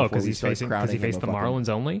 starts. Oh, before because we he's start facing crowning because he him faced a the fucking- Marlins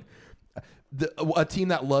only. A team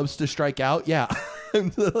that loves to strike out. Yeah,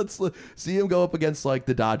 let's see him go up against like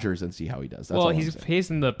the Dodgers and see how he does. That's all Well, I'm he's saying.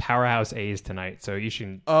 facing the powerhouse A's tonight, so you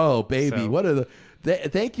should. Oh baby, So- what are the?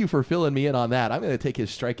 Thank you for filling me in on that. I'm going to take his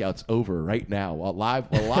strikeouts over right now. A live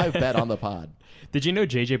bet on the pod. Did you know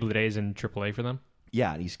JJ Bleday is in AAA for them?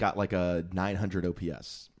 Yeah, and he's got like a 900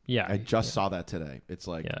 OPS. Yeah, I just saw that today. It's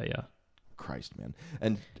like, yeah. Christ, man.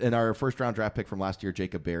 And our first round draft pick from last year,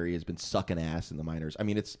 Jacob Berry, has been sucking ass in the minors. I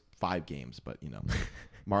mean, it's 5 games, but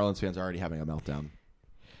Marlins fans are already having a meltdown.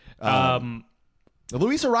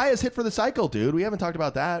 Luis Arias hit for the cycle, dude. We haven't talked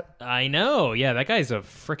about that. I know. Yeah, that guy's a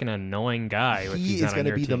freaking annoying guy. if He he's is not on going to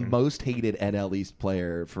your be the team. most hated NL East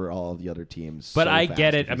player for all of the other teams. But so I fast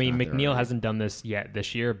get if it. I he's mean, not there McNeil already. hasn't done this yet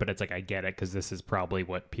this year, but it's like I get it because this is probably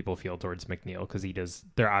what people feel towards McNeil because he does.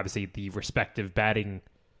 They're obviously the respective batting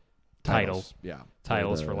titles The-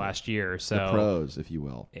 for last year. So the pros, if you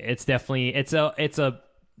will. it's definitely it's a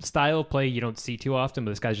style of play you don't see too often.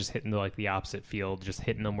 But this guy's just hitting the opposite field, just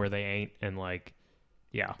hitting them where they ain't, and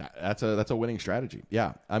yeah. That's a winning strategy.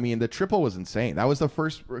 Yeah, I mean the triple was insane. That was the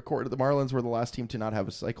first record. The Marlins were the last team to not have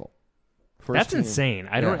a cycle. That's team. insane.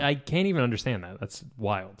 I can't even understand that. That's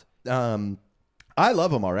wild. I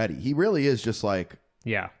love him already. He really is just like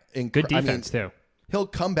Yeah. Good defense too. He'll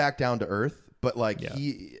come back down to earth, but Yeah.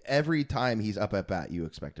 every time he's up at bat, you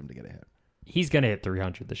expect him to get a hit. He's gonna hit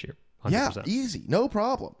 300 this year. 100%. Yeah, easy, no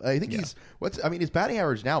problem. I think his batting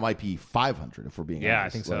average now might be 500 if we're being Yeah, I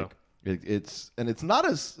honest. think so. It's not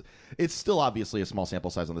as, it's still obviously a small sample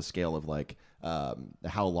size on the scale of like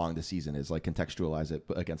how long the season is, like contextualize it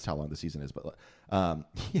against how long the season is. But what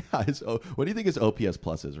do you think his OPS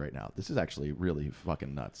plus is right now? This is actually really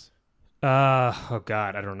fucking nuts. Oh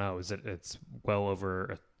God, I don't know. It's well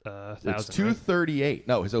over 1,000. It's 238. Right?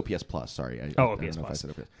 No, his OPS plus. Sorry. OPS plus.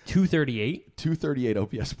 238. 238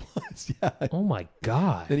 OPS plus. Yeah. Oh my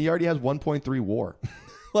God. And he already has 1.3 WAR.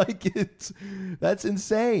 Like that's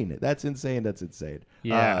insane. That's insane.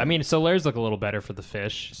 Yeah, I mean, Solaire's look a little better for the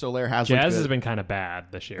Fish. Solaire has Jazz has been kind of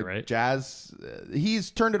bad this year, right? Jazz, he's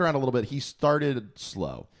turned it around a little bit. He started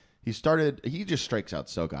slow. He just strikes out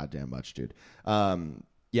so goddamn much, dude.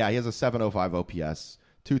 He has a 705 OPS,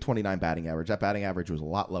 229 batting average. That batting average was a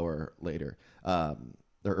lot lower later, or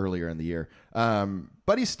earlier in the year.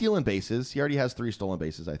 But he's stealing bases. He already has 3 stolen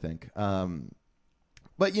bases, I think.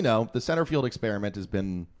 But, the center field experiment has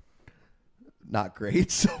been not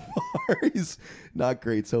great so far. He's not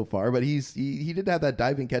great so far, but he did have that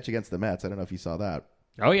diving catch against the Mets. I don't know if you saw that.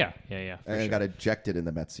 Oh, yeah. And got ejected in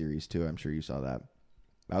the Mets series, too. I'm sure you saw that.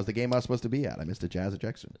 That was the game I was supposed to be at. I missed a Jazz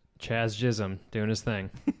ejection. Chaz Jism doing his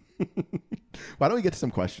thing. Why don't we get to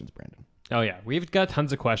some questions, Brandon? Oh, yeah. We've got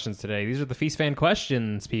tons of questions today. These are the Feast fan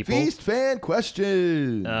questions, people. Feast fan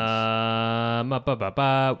questions. Our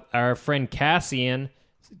friend Cassian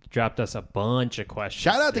dropped us a bunch of questions.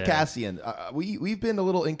 Shout out to Cassian. We've been a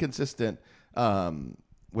little inconsistent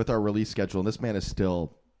with our release schedule, and this man is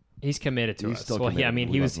still... He's committed to us. Well, yeah, I mean,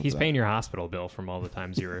 he's paying your hospital bill from all the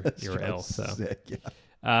times you were ill. So sick,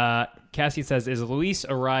 yeah. Cassie says, "Is Luis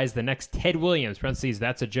Arise the next Ted Williams?" Parentheses,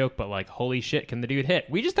 that's a joke, but like, holy shit, can the dude hit?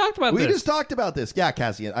 We just talked about this. Yeah,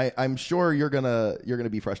 Cassian. I'm sure you're gonna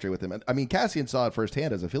be frustrated with him. I mean, Cassian saw it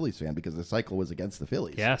firsthand as a Phillies fan because the cycle was against the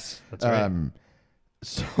Phillies. Yes, that's right.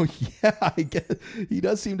 So yeah, I guess he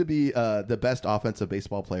does seem to be the best offensive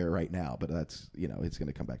baseball player right now, but that's it's going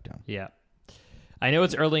to come back down. Yeah. I know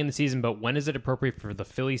it's early in the season, but when is it appropriate for the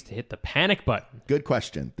Phillies to hit the panic button? Good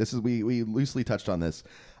question. This is we loosely touched on this.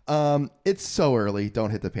 It's so early.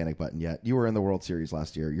 Don't hit the panic button yet. You were in the World Series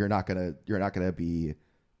last year. You're not gonna be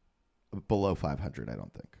below 500. I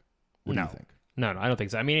don't think. What do you think? No, I don't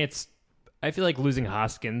think so. I mean, I feel like losing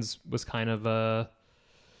Hoskins was kind of a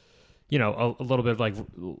little bit of like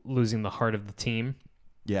losing the heart of the team.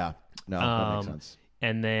 Yeah. No, that makes sense.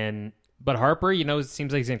 And then. But Harper, it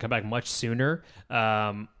seems like he's going to come back much sooner.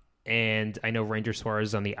 And I know Ranger Suarez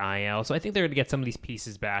is on the IL. So I think they're going to get some of these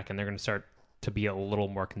pieces back, and they're going to start to be a little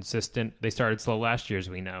more consistent. They started slow last year, as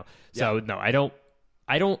we know. So, no, I don't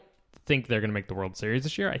think they're going to make the World Series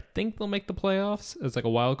this year. I think they'll make the playoffs as like a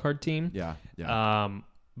wild card team. Yeah.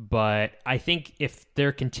 But I think if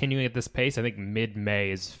they're continuing at this pace, I think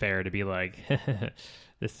mid-May is fair to be like,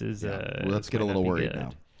 this is... let's get a little worried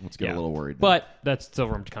now. Let's get a little worried. But that's still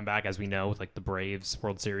room to come back, as we know, with like the Braves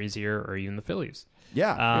World Series here, or even the Phillies.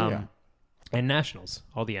 Yeah. And Nationals,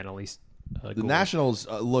 all the NL East. The Nationals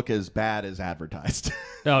look as bad as advertised.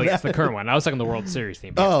 Oh, yes, the current one. I was talking the World Series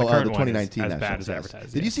team. The 2019 Nationals. As bad as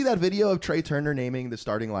advertised. Did you see that video of Trey Turner naming the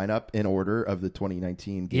starting lineup in order of the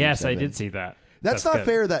 2019 Game Yes, 7? I did see that. That's not good.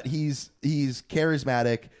 fair that he's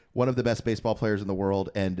charismatic, one of the best baseball players in the world,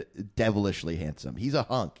 and devilishly handsome. He's a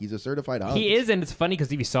hunk. He's a certified hunk. He is, and it's funny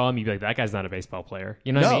because if you saw him, you'd be like, that guy's not a baseball player.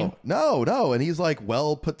 You know what I mean? No. And he's like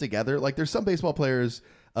well put together. Like there's some baseball players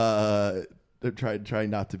trying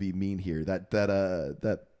not to be mean here that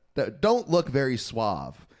don't look very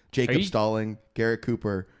suave. Jacob Stalling, Garrett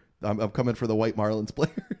Cooper. I'm coming for the White Marlins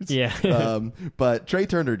players. Yeah. But Trey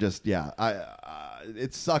Turner just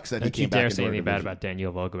it sucks that he came back. Don't you dare say anything bad about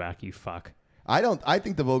Daniel Vogelbach, you fuck. I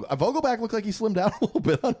think the Vogelbach looked like he slimmed down a little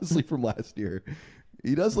bit, honestly, from last year.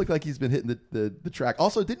 He does look like he's been hitting the track.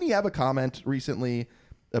 Also, didn't he have a comment recently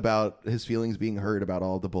about his feelings being hurt about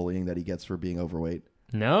all the bullying that he gets for being overweight?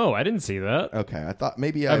 No, I didn't see that. Okay, I thought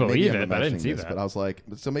maybe I believe it, but I didn't see that. But I was like,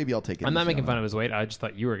 so maybe I'll take it. I'm not making fun of his weight. I just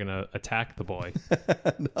thought you were going to attack the boy.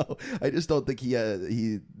 No, I just don't think he.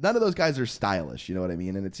 None of those guys are stylish. You know what I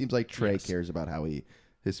mean? And it seems like Trey cares about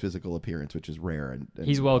his physical appearance, which is rare. And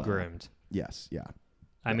he's well groomed. Yes, yeah.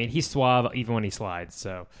 I mean, he's suave even when he slides.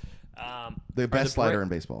 So, the best slider in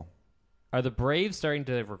baseball. Are the Braves starting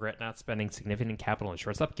to regret not spending significant capital in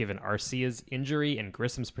shortstop given Arcia's injury and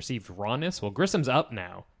Grissom's perceived rawness? Well, Grissom's up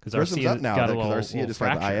now because Arcia got a little just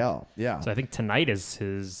got the IL. Yeah. So I think tonight is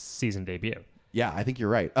his season debut. Yeah, I think you're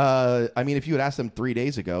right. I mean, if you had asked him 3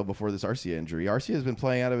 days ago before this Arcia injury, Arcia has been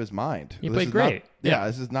playing out of his mind. He played great.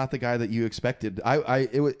 This is not the guy that you expected.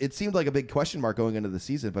 It seemed like a big question mark going into the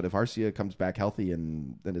season, but if Arcia comes back healthy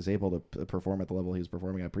and is able to perform at the level he was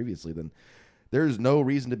performing at previously, then There's no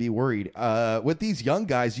reason to be worried. With these young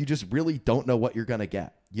guys, you just really don't know what you're going to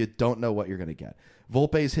get. You don't know what you're going to get.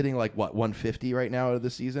 Volpe's hitting like what 150 right now out of the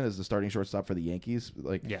season as the starting shortstop for the Yankees.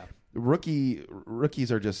 Like, Yeah.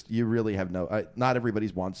 Rookies are just, you really have no. Not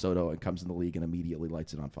everybody's Juan Soto and comes in the league and immediately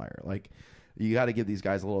lights it on fire. Like, you got to give these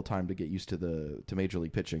guys a little time to get used to major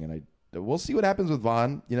league pitching, and we'll see what happens with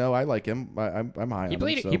Vaughn. You know, I like him. I'm high on him.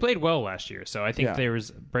 He played well last year, so I think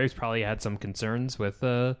Braves probably had some concerns with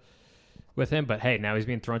him. But hey, now he's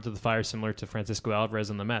being thrown to the fire, similar to Francisco Alvarez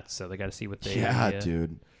on the Mets. So they got to see what they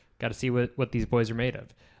dude. Got to see what these boys are made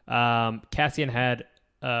of. Cassian had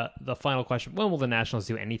the final question: when will the Nationals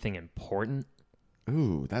do anything important?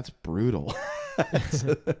 Ooh, that's brutal.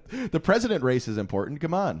 The president race is important.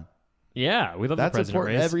 Come on. Yeah, we love that's the president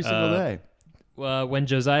important race every single day. When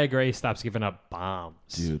Josiah Gray stops giving up bombs.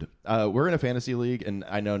 Dude, we're in a fantasy league, and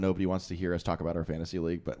I know nobody wants to hear us talk about our fantasy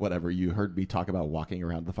league, but whatever. You heard me talk about walking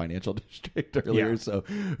around the financial district earlier, so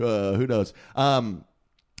who knows?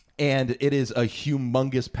 And it is a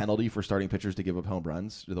humongous penalty for starting pitchers to give up home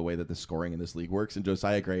runs, the way that the scoring in this league works, and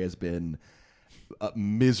Josiah Gray has been a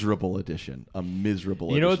miserable addition.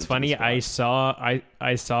 You know what's funny? I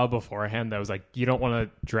saw beforehand that I was like, you don't want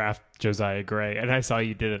to draft Josiah Gray, and I saw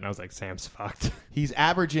you did it, and I was like, Sam's fucked. He's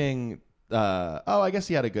averaging. I guess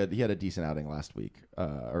he had a decent outing last week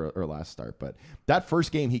or last start, but that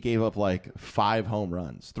first game he gave up like 5 home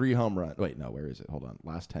runs, 3 home runs. Wait, no, where is it? Hold on,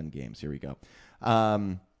 last 10 games. Here we go.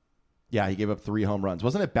 Yeah, he gave up 3 home runs.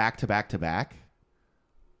 Wasn't it back to back to back?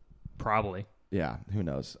 Probably. Yeah, who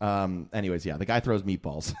knows? Anyways, yeah, the guy throws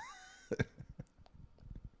meatballs.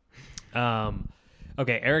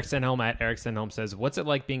 Okay, Eric Stenholm says, what's it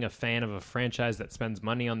like being a fan of a franchise that spends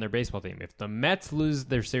money on their baseball team? If the Mets lose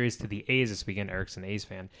their series to the A's this weekend, Eric's an A's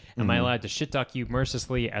fan, am I allowed to shit talk you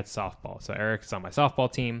mercilessly at softball? So Eric's on my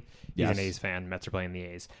softball team. He's an A's fan. Mets are playing the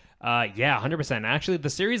A's. Yeah, 100%. Actually, the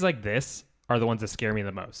series like this are the ones that scare me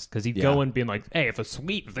the most, because he'd go in being like, hey, if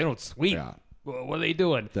they don't sweep, what are they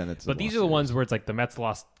doing? But these are the ones where it's like the Mets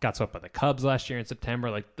got swept by the Cubs last year in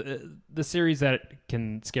September. Like the series that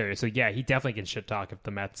can scare you. So yeah, he definitely can shit talk if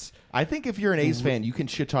the Mets. I think if you're an A's fan, you can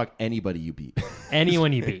shit talk anybody you beat.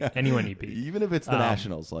 Anyone you beat. Even if it's the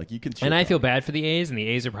Nationals, like you can. And I feel bad for the A's, and the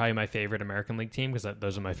A's are probably my favorite American League team because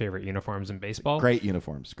those are my favorite uniforms in baseball. Great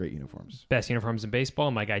uniforms. Best uniforms in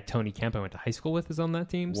baseball. My guy Tony Kemp, I went to high school with, is on that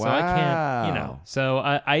team. Wow. So I can't, So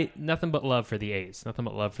I nothing but love for the A's.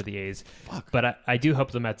 Fuck. But I do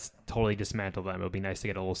hope the Mets totally dismantle them. It would be nice to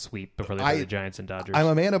get a little sweep before they play the Giants and Dodgers. I'm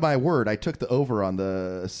a man of my word. I took the over on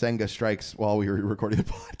the Senga strikes while we were recording the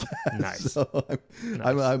podcast. Nice. So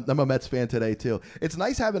I'm a Mets fan today too. It's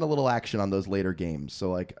nice having a little action on those later games.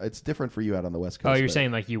 So like it's different for you out on the West Coast. Oh, you're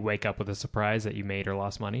saying like you wake up with a surprise that you made or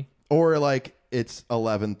lost money? Or like it's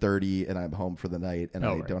 11:30 and I'm home for the night and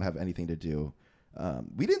I don't have anything to do.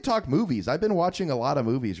 We didn't talk movies. I've been watching a lot of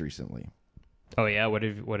movies recently. Oh yeah, what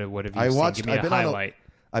have you seen? Give me a highlight.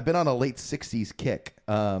 I've been on a late 60s kick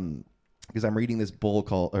because I'm reading this book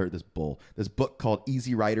called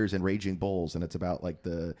Easy Riders and Raging Bulls, and it's about like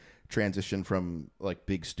the transition from like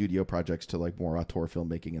big studio projects to like more auteur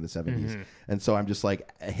filmmaking in the 70s. And so I'm just like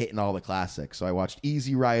hitting all the classics. So I watched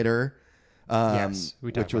Easy Rider, Yes,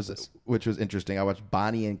 which was interesting. I watched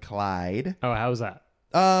Bonnie and Clyde. Oh, how was that?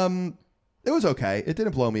 It was okay. It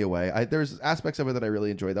didn't blow me away. There's aspects of it that I really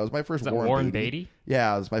enjoyed. That was my first Warren Beatty.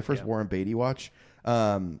 Yeah, it was my first Warren Beatty watch.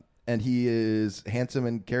 And he is handsome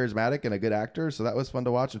and charismatic and a good actor, so that was fun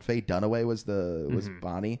to watch. And Faye Dunaway was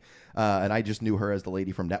Bonnie, and I just knew her as the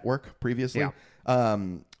lady from Network previously. Yeah.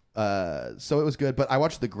 So it was good. But I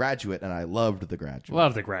watched The Graduate, and I loved The Graduate.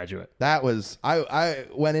 Love The Graduate. That was I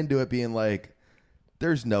went into it being like,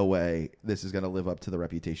 there's no way this is going to live up to the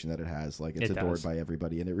reputation that it has. Like it's adored by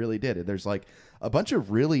everybody, and it really did. And there's like a bunch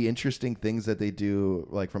of really interesting things that they do,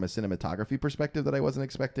 like from a cinematography perspective that I wasn't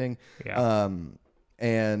expecting. Yeah.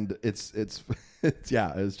 And it's just.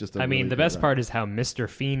 The best part is how Mr.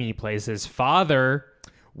 Feeney plays his father.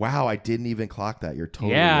 Wow, I didn't even clock that. You're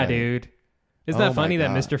totally right. Dude. Isn't that funny that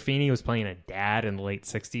Mr. Feeney was playing a dad in the late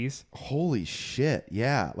 60s? Holy shit!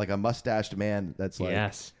 Yeah, like a mustached man. That's like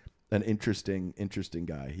yes. An interesting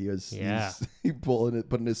guy. He was he's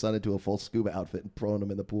putting his son into a full scuba outfit and throwing him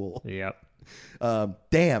in the pool. Yep.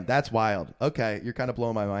 Damn, that's wild. Okay, you're kind of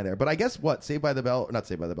blowing my mind there. But I guess what Saved by the Bell, not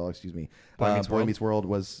Saved by the Bell, excuse me. Boy Meets World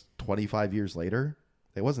was 25 years later.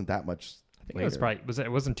 It wasn't that much. I think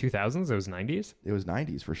it wasn't 2000s. It was 90s. It was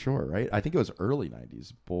 90s for sure, right? I think it was early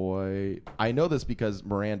 90s. Boy, I know this because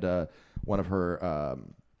Miranda, one of her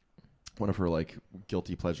like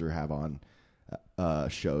guilty pleasure have on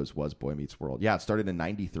shows was Boy Meets World. Yeah, it started in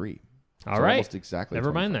 93. All right. Almost exactly.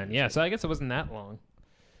 Never mind then. Yeah, so I guess it wasn't that long.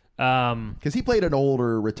 Because he played an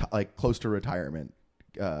older, like close to retirement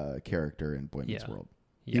character in Boy Meets World.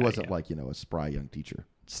 He wasn't like, a spry young teacher.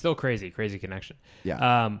 Still crazy connection.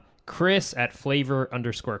 Yeah. Chris at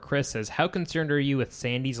Flavor_Chris says, how concerned are you with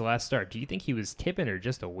Sandy's last start? Do you think he was tipping or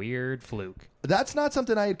just a weird fluke? That's not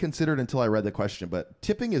something I had considered until I read the question, but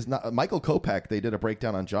tipping is not. Michael Kopech, they did a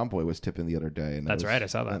breakdown on John Boy, was tipping the other day. And That's right, I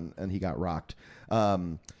saw that. And he got rocked.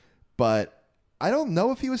 But I don't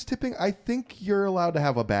know if he was tipping. I think you're allowed to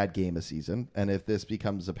have a bad game a season, and if this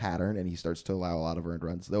becomes a pattern and he starts to allow a lot of earned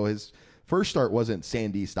runs, though his first start wasn't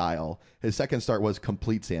Sandy style. His second start was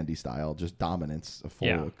complete Sandy style, just dominance, a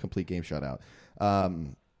full complete game shutout.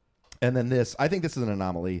 And then I think this is an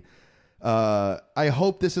anomaly. I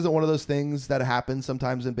hope this isn't one of those things that happens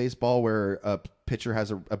sometimes in baseball where a pitcher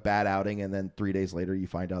has a bad outing and then 3 days later you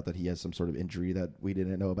find out that he has some sort of injury that we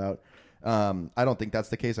didn't know about. I don't think that's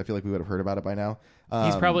the case. I feel like we would have heard about it by now.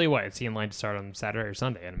 He's probably Is he in line to start on Saturday or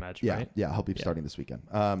Sunday, I'd imagine, right? Yeah, he'll be starting this weekend.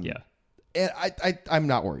 Yeah. And I'm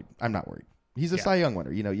not worried. He's a Cy Young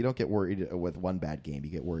winner. You don't get worried with one bad game.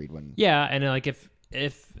 You get worried when... Yeah, and like if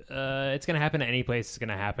it's going to happen at any place, it's going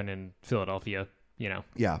to happen in Philadelphia,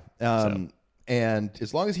 Yeah. And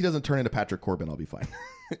as long as he doesn't turn into Patrick Corbin, I'll be fine.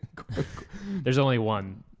 There's only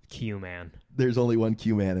one Q man. There's only one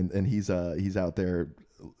Q man, and he's out there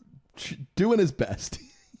doing his best.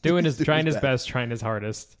 Trying his best, trying his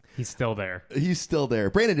hardest. He's still there.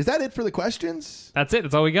 Brandon, is that it for the questions? That's it.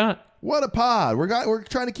 That's all we got. What a pod. We're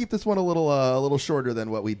trying to keep this one a little shorter than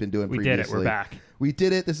what we've been doing previously. We did it. We're back. We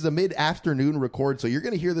did it. This is a mid-afternoon record, so you're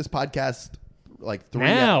going to hear this podcast like 3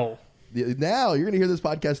 now. Now you're going to hear this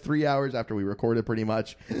podcast 3 hours after we record it, pretty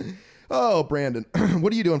much. Oh, Brandon,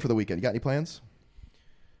 what are you doing for the weekend? You got any plans?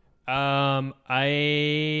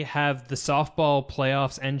 I have the softball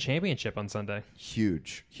playoffs and championship on Sunday.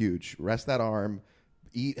 Huge. Rest that arm.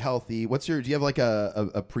 Eat healthy. Do you have like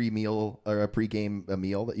a pre-meal or a pre-game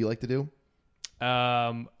meal that you like to do?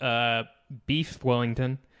 Beef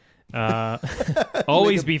Wellington.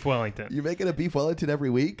 Always beef Wellington. You're making a beef Wellington every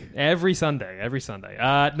week? Every Sunday.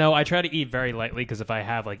 No, I try to eat very lightly because if I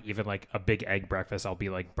have like even like a big egg breakfast, I'll be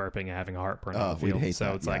like burping and having heartburn on the field.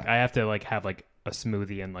 So it's like I have to like have like a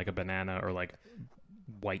smoothie and like a banana or like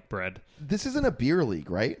white bread. This isn't a beer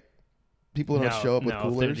league, right? People don't show up with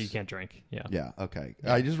coolers? You can't drink. Yeah. Yeah, okay.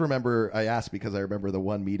 Yeah. I just remember, I asked because I remember the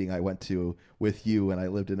one meeting I went to with you when I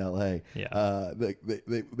lived in L.A. Yeah.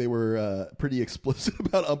 They were pretty explicit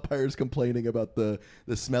about umpires complaining about the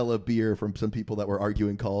smell of beer from some people that were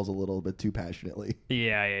arguing calls a little bit too passionately.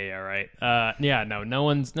 Yeah, right. No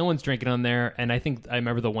one's drinking on there. And I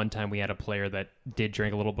remember the one time we had a player that did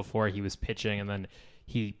drink a little before he was pitching, and then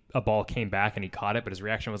a ball came back and he caught it, but his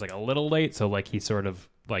reaction was like a little late, so like he sort of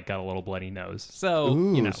like got a little bloody nose. So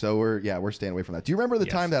so we're staying away from that. Do you remember the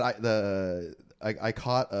time that I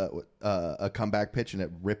caught a comeback pitch and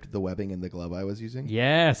it ripped the webbing in the glove I was using?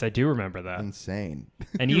 Yes, I do remember that. Insane.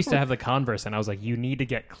 And you used to have the Converse, and I was like, you need to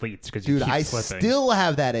get cleats because you keep slipping. I still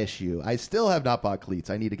have that issue. I still have not bought cleats.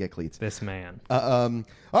 I need to get cleats. This man.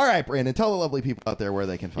 All right, Brandon, tell the lovely people out there where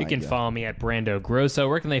they can find you. You can follow me at Brando Grosso.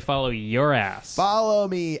 Where can they follow your ass? Follow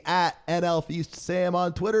me at NL Feast Sam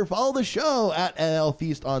on Twitter. Follow the show at NL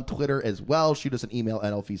Feast on Twitter as well. Shoot us an email,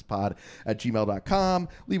 nlfeastpod@gmail.com.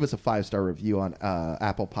 Leave us a 5-star review on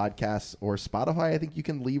Apple Podcasts or Spotify. I think you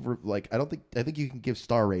can leave I think you can give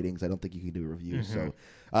star ratings. I don't think you can do reviews. Mm-hmm. So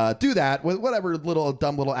do that with whatever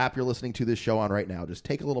dumb little app you're listening to this show on right now. Just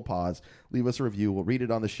take a little pause, leave us a review. We'll read it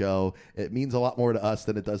on the show. It means a lot more to us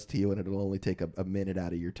than it does to you, and it'll only take a minute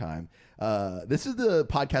out of your time. This is the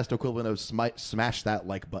podcast equivalent of smash that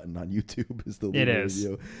like button on YouTube. Is the it is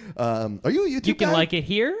review. Are you a YouTube You can guy? like it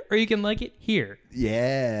here, or you can like it here.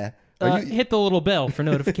 Yeah. Hit the little bell for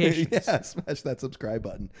notifications. Yeah, smash that subscribe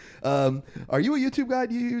button. Are you a YouTube guy?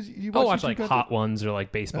 Do you watch like content? hot ones or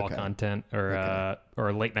like baseball content or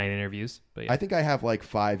late night interviews. But yeah. I think I have like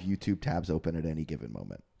 5 YouTube tabs open at any given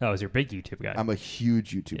moment. Oh, is you're a big YouTube guy? I'm a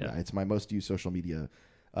huge YouTube guy. It's my most used social media.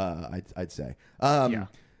 I'd say.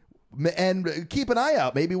 And keep an eye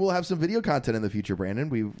out. Maybe we'll have some video content in the future, Brandon.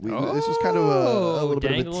 This was kind of a little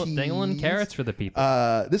bit of a tease. Dangling carrots for the people.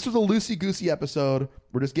 This was a loosey-goosey episode.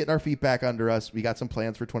 We're just getting our feet back under us. We got some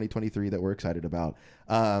plans for 2023 that we're excited about.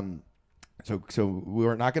 So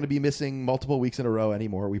we're not going to be missing multiple weeks in a row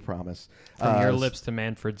anymore, we promise. From your lips to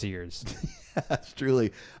Manfred's ears. Yes,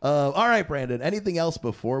 truly. All right, Brandon, anything else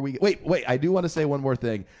before we... Wait, I do want to say one more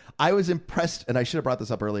thing. I was impressed, and I should have brought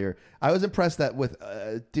this up earlier. I was impressed that with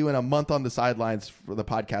doing a month on the sidelines for the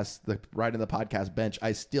podcast, riding the podcast bench,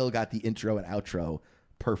 I still got the intro and outro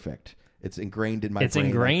perfect. It's ingrained in my brain. It's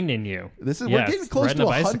ingrained in you. We're getting close to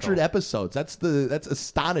 100 episodes. That's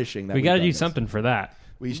astonishing. We got to do something for that.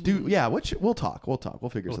 We should do, yeah. We'll talk. We'll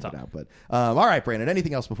figure something out. But all right, Brandon.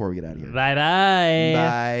 Anything else before we get out of here? Bye bye.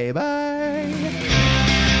 Bye bye.